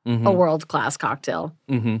truly a world-class cocktail.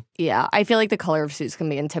 Mm-hmm. Yeah, I feel like the color of Suze can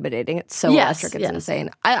be intimidating. It's so electric. It's insane.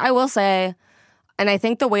 I will say, and I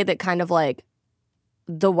think the way that kind of like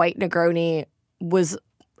the White Negroni was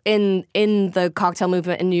in the cocktail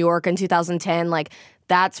movement in New York in 2010, like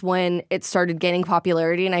that's when it started gaining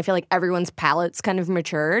popularity, and I feel like everyone's palates kind of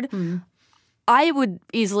matured. Mm-hmm. I would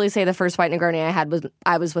easily say the first White Negroni I had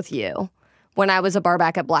was with you. When I was a bar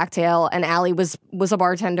back at Blacktail and Allie was a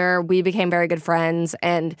bartender, we became very good friends.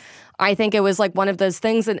 And I think it was like one of those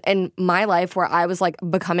things in my life where I was like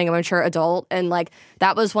becoming a mature adult. And like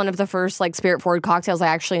that was one of the first like spirit forward cocktails I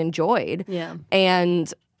actually enjoyed. Yeah.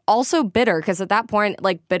 And also bitter, because at that point,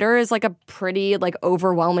 like bitter is like a pretty like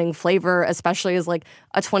overwhelming flavor, especially as like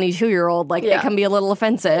a 22-year-old. Like it can be a little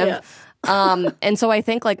offensive. Yeah. And so I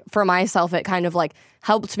think like for myself, it kind of like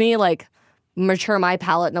helped me like mature my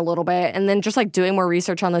palate in a little bit. And then just like doing more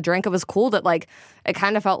research on the drink, it was cool that like it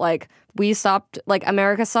kind of felt like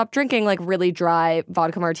America stopped drinking like really dry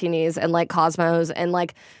vodka martinis and like Cosmos and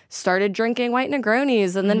like started drinking White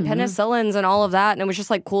Negronis and then penicillins and all of that. And it was just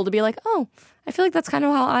like cool to be like, oh, I feel like that's kind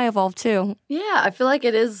of how I evolved too. Yeah, I feel like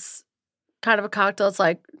it is kind of a cocktail. It's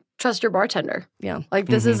like, trust your bartender. Yeah. Like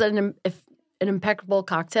this is an impeccable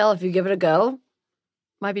cocktail. If you give it a go,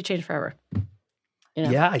 might be changed forever.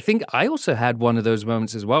 Yeah, I think I also had one of those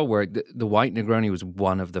moments as well where the White Negroni was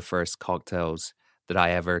one of the first cocktails that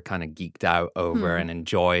I ever kind of geeked out over and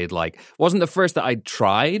enjoyed. Like, wasn't the first that I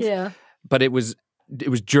tried, but it was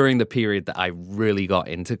during the period that I really got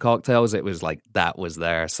into cocktails. It was like that was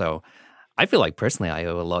there. So I feel like personally I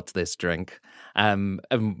owe a lot to this drink.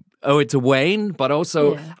 Owe it to Wayne, but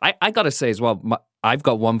also I got to say as well, I've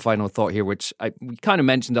got one final thought here, which we kind of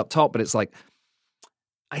mentioned up top, but it's like,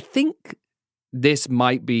 I think this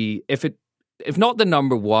might be, if not the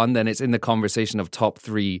number one, then it's in the conversation of top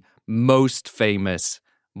 3 most famous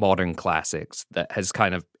modern classics that has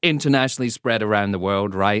kind of internationally spread around the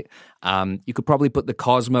world, right? You could probably put the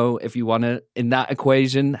Cosmo, if you want to, in that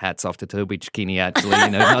equation. Hats off to Toby Cicchini, actually,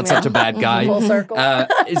 not such a bad guy. Full circle.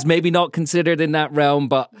 Is maybe not considered in that realm,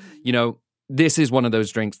 but, this is one of those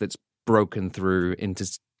drinks that's broken through into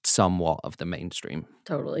somewhat of the mainstream.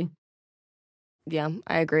 Totally. Yeah,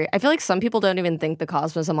 I agree. I feel like some people don't even think the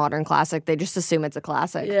Cosmo's a modern classic. They just assume it's a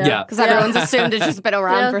classic. Yeah. Because everyone's assumed it's just been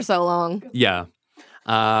around for so long. Yeah.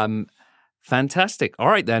 Fantastic. All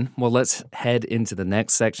right, then. Well, let's head into the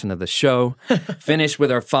next section of the show. Finish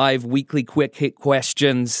with our 5 weekly quick hit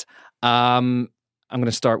questions. I'm going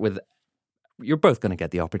to start with, you're both going to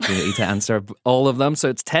get the opportunity to answer all of them. So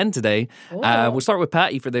it's 10 today. We'll start with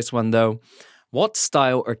Patty for this one, though. What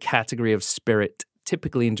style or category of spirit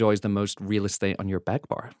typically enjoys the most real estate on your back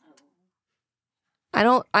bar? I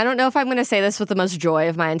don't know if I'm going to say this with the most joy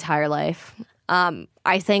of my entire life.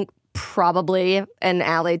 I think probably, and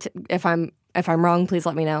Allie, if I'm wrong, please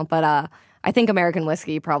let me know. But I think American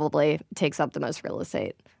whiskey probably takes up the most real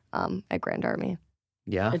estate at Grand Army.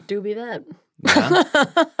 Yeah, It do be that.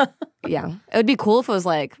 yeah. Yeah, it would be cool if it was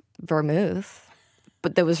like vermouth,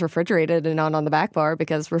 but that was refrigerated and not on the back bar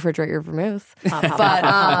because refrigerate your vermouth.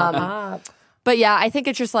 But yeah, I think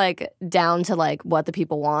it's just like down to like what the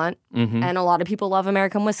people want, and a lot of people love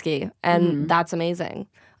American whiskey, and that's amazing.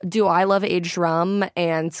 Do I love aged rum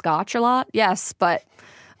and scotch a lot? Yes, but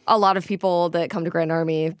a lot of people that come to Grand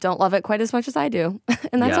Army don't love it quite as much as I do,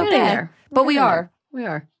 and that's Yeah. okay. But we are. We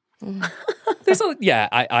are. I'm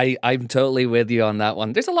totally with you on that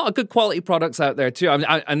one. There's a lot of good quality products out there too.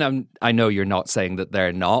 I know you're not saying that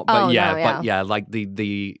they're not, but like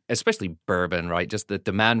the especially bourbon, right? Just the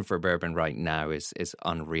demand for bourbon right now is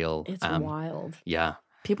unreal. It's wild. Yeah,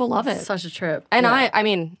 People love it. It's such a trip. And yeah. I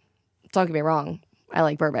mean, don't get me wrong, I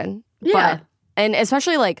like bourbon. Yeah. And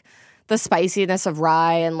especially like the spiciness of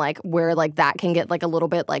rye and like where like that can get like a little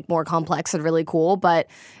bit like more complex and really cool. But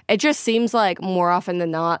it just seems like more often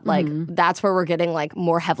than not, like that's where we're getting like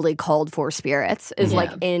more heavily called for spirits is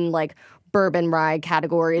like in like bourbon rye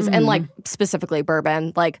categories and like specifically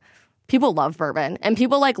bourbon. Like people love bourbon and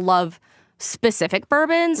people like love specific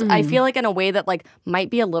bourbons. I feel like in a way that like might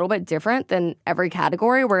be a little bit different than every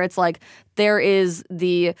category where it's like there is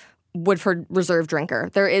the Woodford Reserve drinker.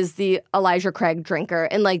 There is the Elijah Craig drinker.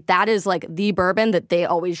 And like that is like the bourbon that they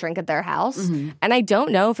always drink at their house. And I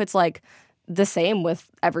don't know if it's like the same with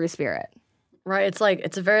every spirit. Right. It's like,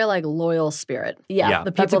 it's a very like loyal spirit. Yeah.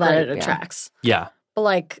 The That's a people that great- it attracts. yeah. But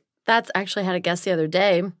like, that's actually had a guest the other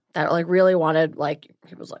day that like really wanted, like,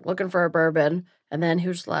 he was like looking for a bourbon. And then he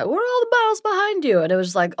was just like, what are all the bottles behind you? And it was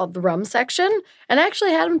just like the rum section. And I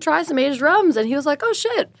actually had him try some aged rums. And he was like, oh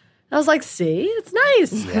shit. I was like, see, it's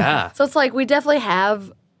nice. Yeah. So it's like we definitely have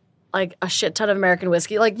like a shit ton of American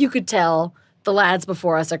whiskey. Like you could tell the lads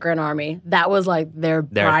before us at Grand Army, that was like their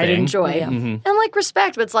pride thing. and joy. And like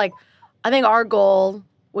respect. But it's like, I think our goal,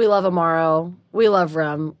 we love Amaro, we love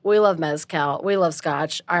rum, we love mezcal, we love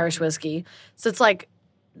scotch, Irish whiskey. So it's like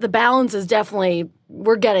the balance is definitely,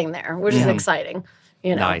 we're getting there, which is exciting.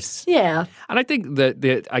 You know? Nice. Yeah. And I think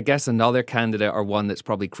that I guess another candidate or one that's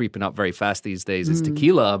probably creeping up very fast these days is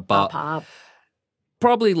tequila, but Pop.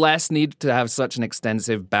 probably less need to have such an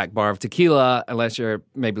extensive back bar of tequila unless you're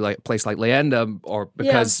maybe like a place like Leyenda or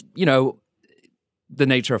because, you know, the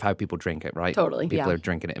nature of how people drink it, right? Totally, People are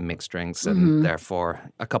drinking it in mixed drinks and therefore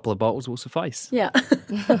a couple of bottles will suffice. Yeah.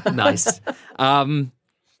 Nice. All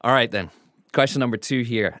right then. Question number 2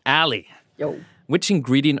 here. Allie. Yo. Which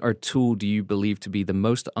ingredient or tool do you believe to be the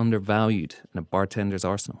most undervalued in a bartender's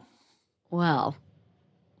arsenal? Well,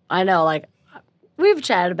 I know, like, we've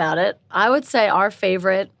chatted about it. I would say our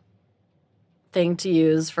favorite thing to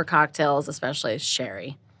use for cocktails, especially, is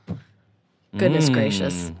sherry. Goodness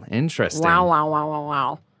gracious. Interesting.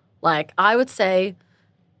 Wow. Like, I would say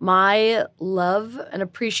my love and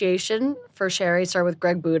appreciation for sherry started with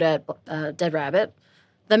Greg Boot at Dead Rabbit.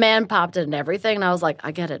 The man popped it in everything, and I was like,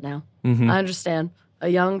 I get it now. I understand. A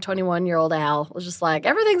young 21-year-old Al was just like,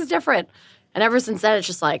 everything's different. And ever since then, it's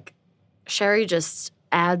just like, sherry just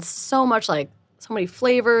adds so much, like, so many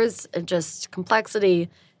flavors and just complexity.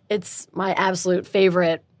 It's my absolute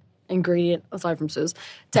favorite ingredient, aside from Sue's,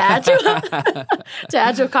 to add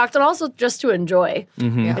to a cocktail, and also just to enjoy.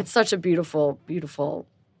 It's such a beautiful, beautiful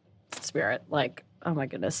spirit. Like, oh my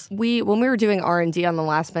goodness. When we were doing R&D on the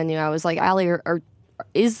last menu, I was like, Allie,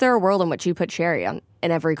 is there a world in which you put sherry in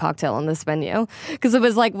every cocktail on this menu? Because it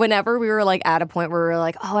was like whenever we were like at a point where we were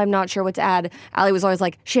like, oh, I'm not sure what to add, Allie was always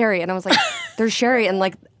like, sherry. And I was like, there's sherry in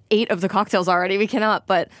like 8 of the cocktails already. We cannot,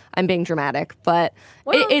 but I'm being dramatic. But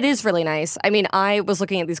it is really nice. I mean, I was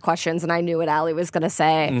looking at these questions and I knew what Allie was going to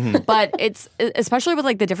say. But it's, especially with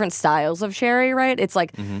like the different styles of sherry, right? It's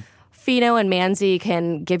like Fino and Manzi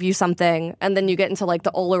can give you something, and then you get into like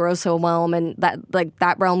the Oloroso realm, and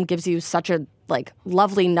that realm gives you such a like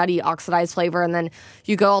lovely nutty oxidized flavor, and then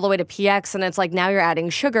you go all the way to PX, and it's like now you're adding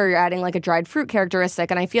sugar, you're adding like a dried fruit characteristic,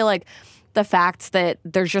 and I feel like the fact that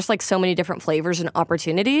there's just like so many different flavors and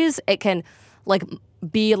opportunities, it can like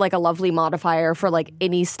be like a lovely modifier for like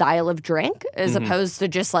any style of drink as opposed to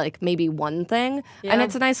just like maybe one thing. Yeah. And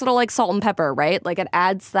it's a nice little like salt and pepper, right? Like it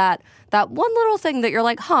adds that one little thing that you're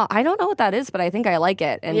like, I don't know what that is, but I think I like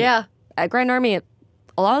it. And at Grand Army,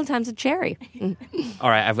 a lot of the times it's cherry. All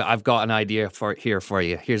right, I've got an idea for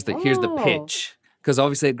you. Here's the pitch. Because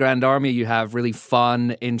obviously at Grand Army you have really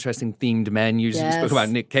fun, interesting themed menus. Yes. You spoke about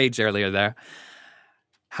Nick Cage earlier there.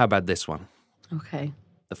 How about this one? Okay.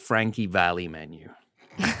 The Frankie Valley menu.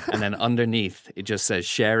 And then underneath, it just says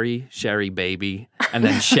sherry, sherry baby, and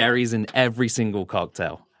then sherry's in every single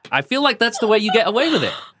cocktail. I feel like that's the way you get away with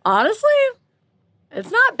it. Honestly,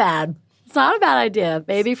 it's not bad. It's not a bad idea.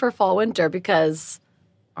 Maybe for fall, winter, because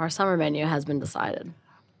our summer menu has been decided,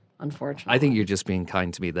 unfortunately. I think you're just being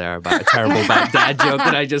kind to me there about a terrible bad dad joke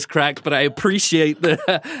that I just cracked, but I appreciate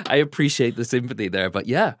the sympathy there. But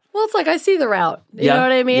yeah. Well, it's like I see the route. You know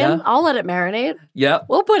what I mean? Yeah. I'll let it marinate. Yeah.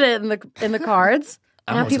 We'll put it in the cards.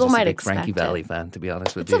 I'm Now also people just might a big expect Frankie Valley it. fan, to be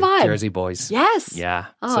honest with It's you. a vibe. Jersey boys. Yes. Yeah.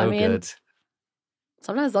 Oh, so I mean, good.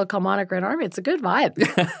 Sometimes they'll come on at Grand Army. It's a good vibe.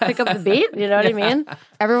 Pick up the beat. You know what I mean?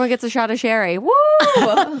 Everyone gets a shot of sherry. Woo!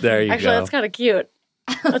 There you Actually, go. that's kind of cute.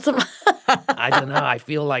 That's I don't know. I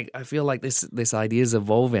feel like this idea is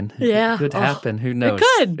evolving. Yeah. It could Oh, happen. Who knows?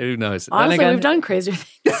 could. Who knows? Then Honestly, again, we've done crazier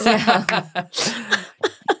things.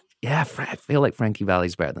 yeah, I feel like Frankie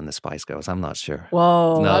Valley's better than the Spice Girls. I'm not sure.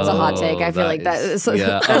 Whoa. No. That's a hot take. I feel like that is,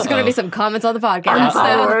 there's going to be some comments on the podcast.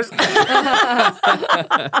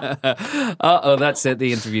 Uh-oh, that's it.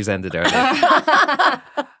 The interview's ended early.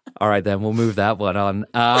 All right, then. We'll move that one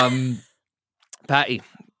on. Patty,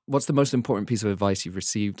 what's the most important piece of advice you've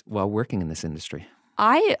received while working in this industry?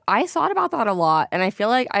 I thought about that a lot, and I feel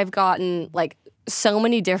like I've gotten like so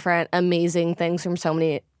many different amazing things from so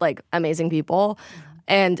many like amazing people.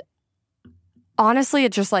 And honestly,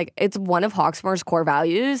 it's just like it's one of Hawksmoor's core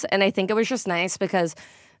values, and I think it was just nice because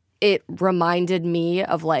it reminded me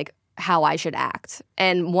of like how I should act.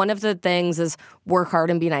 And one of the things is work hard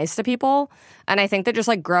and be nice to people. And I think that just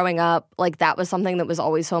like growing up, like that was something that was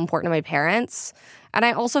always so important to my parents. And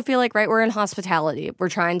I also feel like, right, we're in hospitality. We're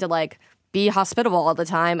trying to like be hospitable all the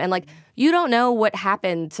time. And like, you don't know what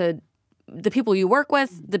happened to the people you work with,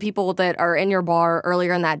 the people that are in your bar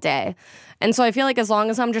earlier in that day. And so I feel like as long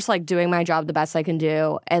as I'm just like doing my job the best I can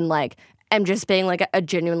do and like am just being like a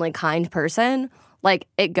genuinely kind person, like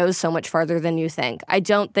it goes so much farther than you think. I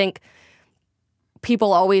don't think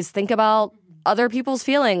people always think about other people's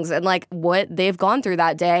feelings and like what they've gone through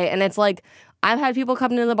that day. And it's like, I've had people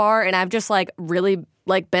come into the bar and I've just like really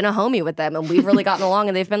like been a homie with them and we've really gotten along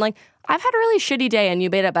and they've been like, I've had a really shitty day and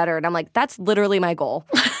you made it better. And I'm like, that's literally my goal.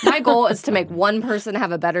 My goal is to make one person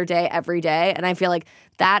have a better day every day. And I feel like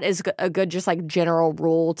that is a good just like general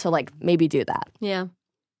rule to like maybe do that. Yeah.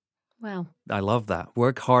 Wow. I love that.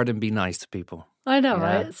 Work hard and be nice to people. I know, Yeah.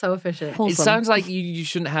 right? So efficient. It sounds like you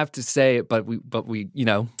shouldn't have to say it, but we you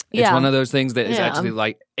know, it's Yeah. one of those things that is Yeah. actually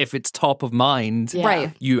like if it's top of mind, Yeah.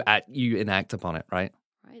 Right. you enact upon it, right?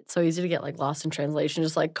 Right. So easy to get like lost in translation,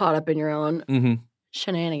 just like caught up in your own Mm-hmm.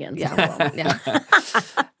 shenanigans. Yeah. Yeah.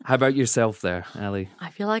 How about yourself there, Allie? I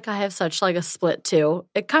feel like I have such like a split too.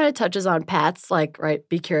 It kind of touches on Pat's like, right,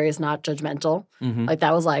 be curious, not judgmental. Mm-hmm. Like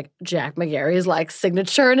that was like Jack McGarry's like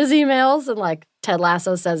signature in his emails. And like Ted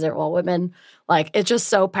Lasso says it, well, women, like it's just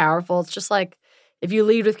so powerful. It's just like if you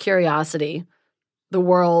lead with curiosity, the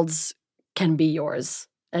world's can be yours.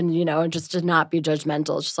 And, you know, just to not be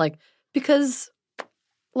judgmental. It's just like, because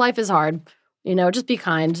life is hard, you know, just be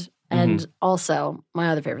kind. And also, my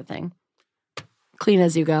other favorite thing, clean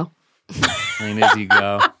as you go. Clean as you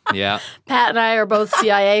go. Yeah. Pat and I are both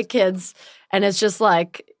CIA kids, and it's just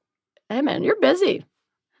like, hey, man, you're busy.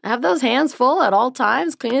 Have those hands full at all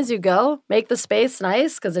times, clean as you go. Make the space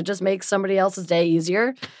nice because it just makes somebody else's day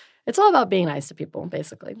easier. It's all about being nice to people,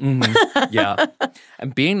 basically. Mm-hmm. Yeah.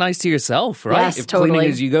 And being nice to yourself, right? Yes, if totally. cleaning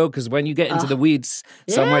as you go, because when you get into the weeds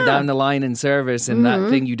somewhere yeah. down the line in service and that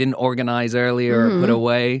thing you didn't organize earlier or put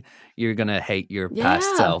away, you're going to hate your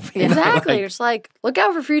past self. you know? Exactly. Like, You're just like, look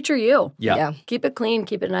out for future you. yeah. Yeah. Keep it clean,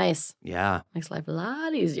 keep it nice. Yeah. Makes life a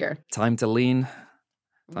lot easier. Time to lean.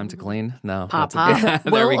 Time to clean? No. Pop, that's pop.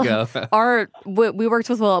 there we Will- go. We worked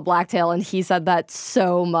with Will at Blacktail, and he said that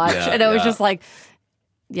so much, Yeah, and it was yeah. just like,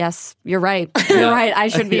 yes, you're right. You're right. I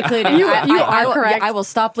should be cleaning. You I are will- correct. I will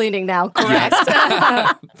stop leaning now. Correct.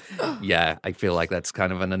 Yeah, I feel like that's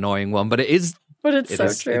kind of an annoying one, but it is. But it's It so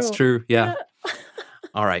is- true. It's true. Yeah.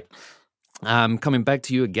 All right. Coming back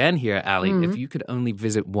to you again here, Allie. If you could only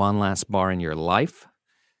visit one last bar in your life,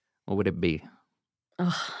 what would it be?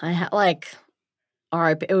 Oh, all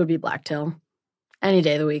right, it would be Blacktail any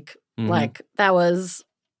day of the week. Mhm. Like, that was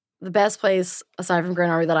the best place, aside from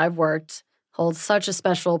Grand Army, that I've worked. holds such a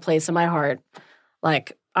special place in my heart.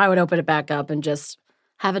 Like, I would open it back up and just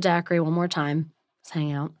have a daiquiri one more time. Just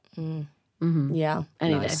hang out. Yeah.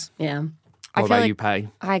 Any Nice. day. Yeah. What feel about like- you, Patty?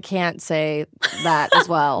 I can't say that as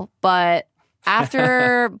well. But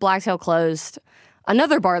after Blacktail closed,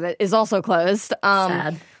 another bar that is also closed,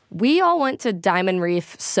 Sad. we all went to Diamond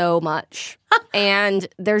Reef so much. And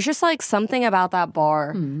there's just like something about that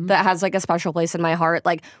bar that has like a special place in my heart.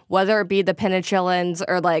 Like whether it be the penicillins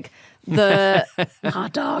or like the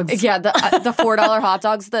Hot dogs. yeah, the $4 hot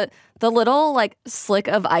dogs, the little like slick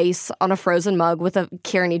of ice on a frozen mug with a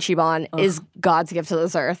Kirin Ichiban is God's gift to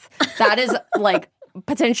this earth. That is like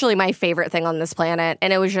potentially my favorite thing on this planet.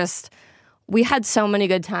 And it was just, we had so many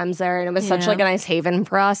good times there, and it was such Yeah. like a nice haven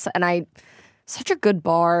for us. And such a good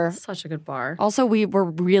bar. Such a good bar. Also, we were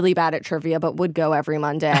really bad at trivia, but would go every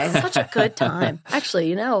Monday. Such a good time.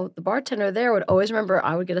 Actually, the bartender there would always remember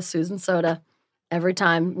I would get a Susan soda every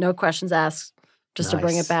time, no questions asked, just to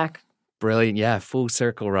bring Nice. it back. Brilliant. Yeah, full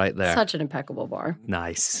circle right there. Such an impeccable bar.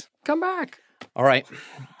 Nice. Come back. All right.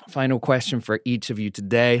 Final question for each of you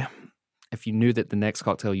today. If you knew that the next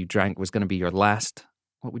cocktail you drank was going to be your last,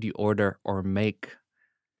 what would you order or make?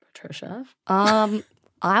 Patricia.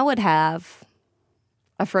 I would have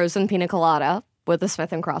a frozen pina colada with a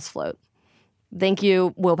Smith & Cross float. Thank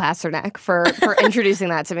you, Will Pasternak, for introducing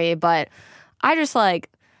that to me. But I just like,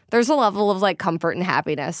 there's a level of like comfort and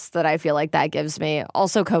happiness that I feel like that gives me.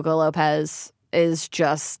 Also, Coco Lopez is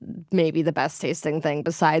just maybe the best tasting thing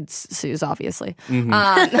besides Sue's, obviously.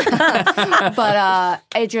 But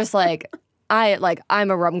it just like,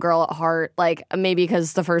 I'm a rum girl at heart. Like maybe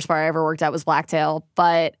because the first bar I ever worked at was Blacktail,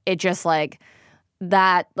 but it just like,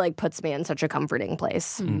 that like puts me in such a comforting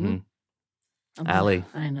place. Allie.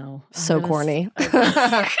 I know. So corny.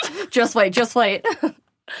 Just wait.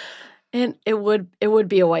 And it would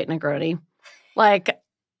be a white Negroni. Like,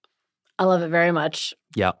 I love it very much.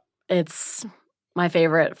 Yeah. It's my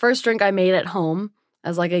favorite. First drink I made at home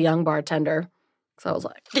as like a young bartender. So I was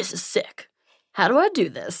like, this is sick. How do I do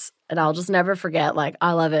this? And I'll just never forget. Like,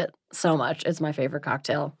 I love it so much. It's my favorite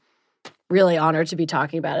cocktail. Really honored to be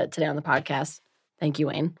talking about it today on the podcast. Thank you,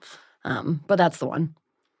 Wayne. But that's the one.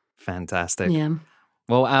 Fantastic. Yeah.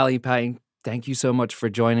 Well, Allie, Patty, thank you so much for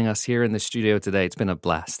joining us here in the studio today. It's been a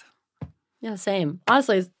blast. Yeah, same.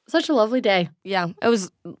 Honestly, it's such a lovely day. Yeah, it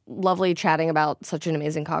was lovely chatting about such an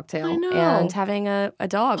amazing cocktail I know. and having a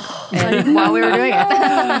dog while we were doing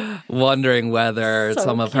it. Wondering whether So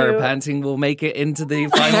some of her cute. panting will make it into the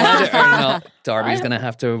final edit or not. Darby's going to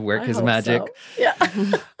have to work I his hope magic. so. Yeah.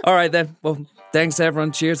 All right, then. Well, thanks,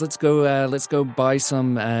 everyone. Cheers. Let's go buy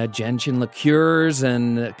some gentian liqueurs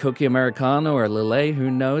and cookie Americano or Lillet, who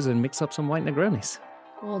knows, and mix up some white Negronis.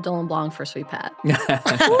 Well, Dylan Blanc for Sweet Pat.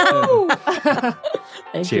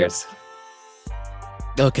 Thank Cheers.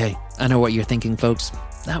 Okay, I know what you're thinking, folks.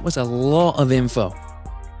 That was a lot of info.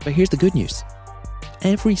 But here's the good news.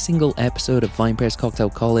 Every single episode of VinePair's Cocktail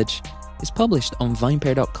College is published on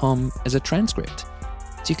vinepair.com as a transcript,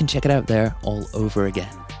 so you can check it out there all over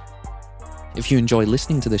again. If you enjoy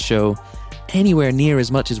listening to the show anywhere near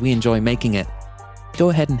as much as we enjoy making it, go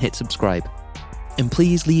ahead and hit subscribe. And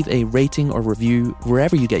please leave a rating or review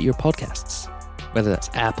wherever you get your podcasts, whether that's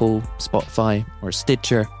Apple, Spotify, or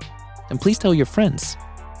Stitcher. And please tell your friends.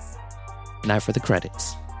 Now for the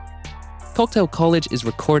credits. Cocktail College is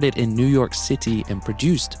recorded in New York City and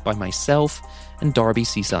produced by myself and Darby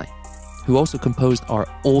Seaside, who also composed our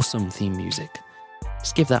awesome theme music.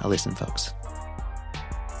 Just give that a listen, folks.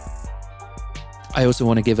 I also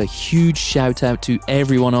want to give a huge shout out to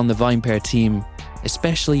everyone on the VinePair team,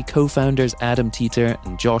 especially co-founders Adam Teeter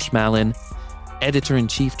and Josh Malin,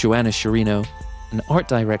 editor-in-chief Joanna Sherino, and art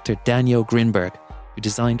director Daniel Grinberg, who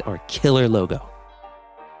designed our killer logo.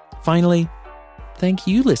 Finally, thank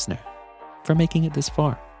you, listener, for making it this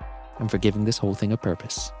far and for giving this whole thing a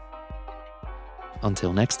purpose.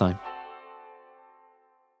 Until next time.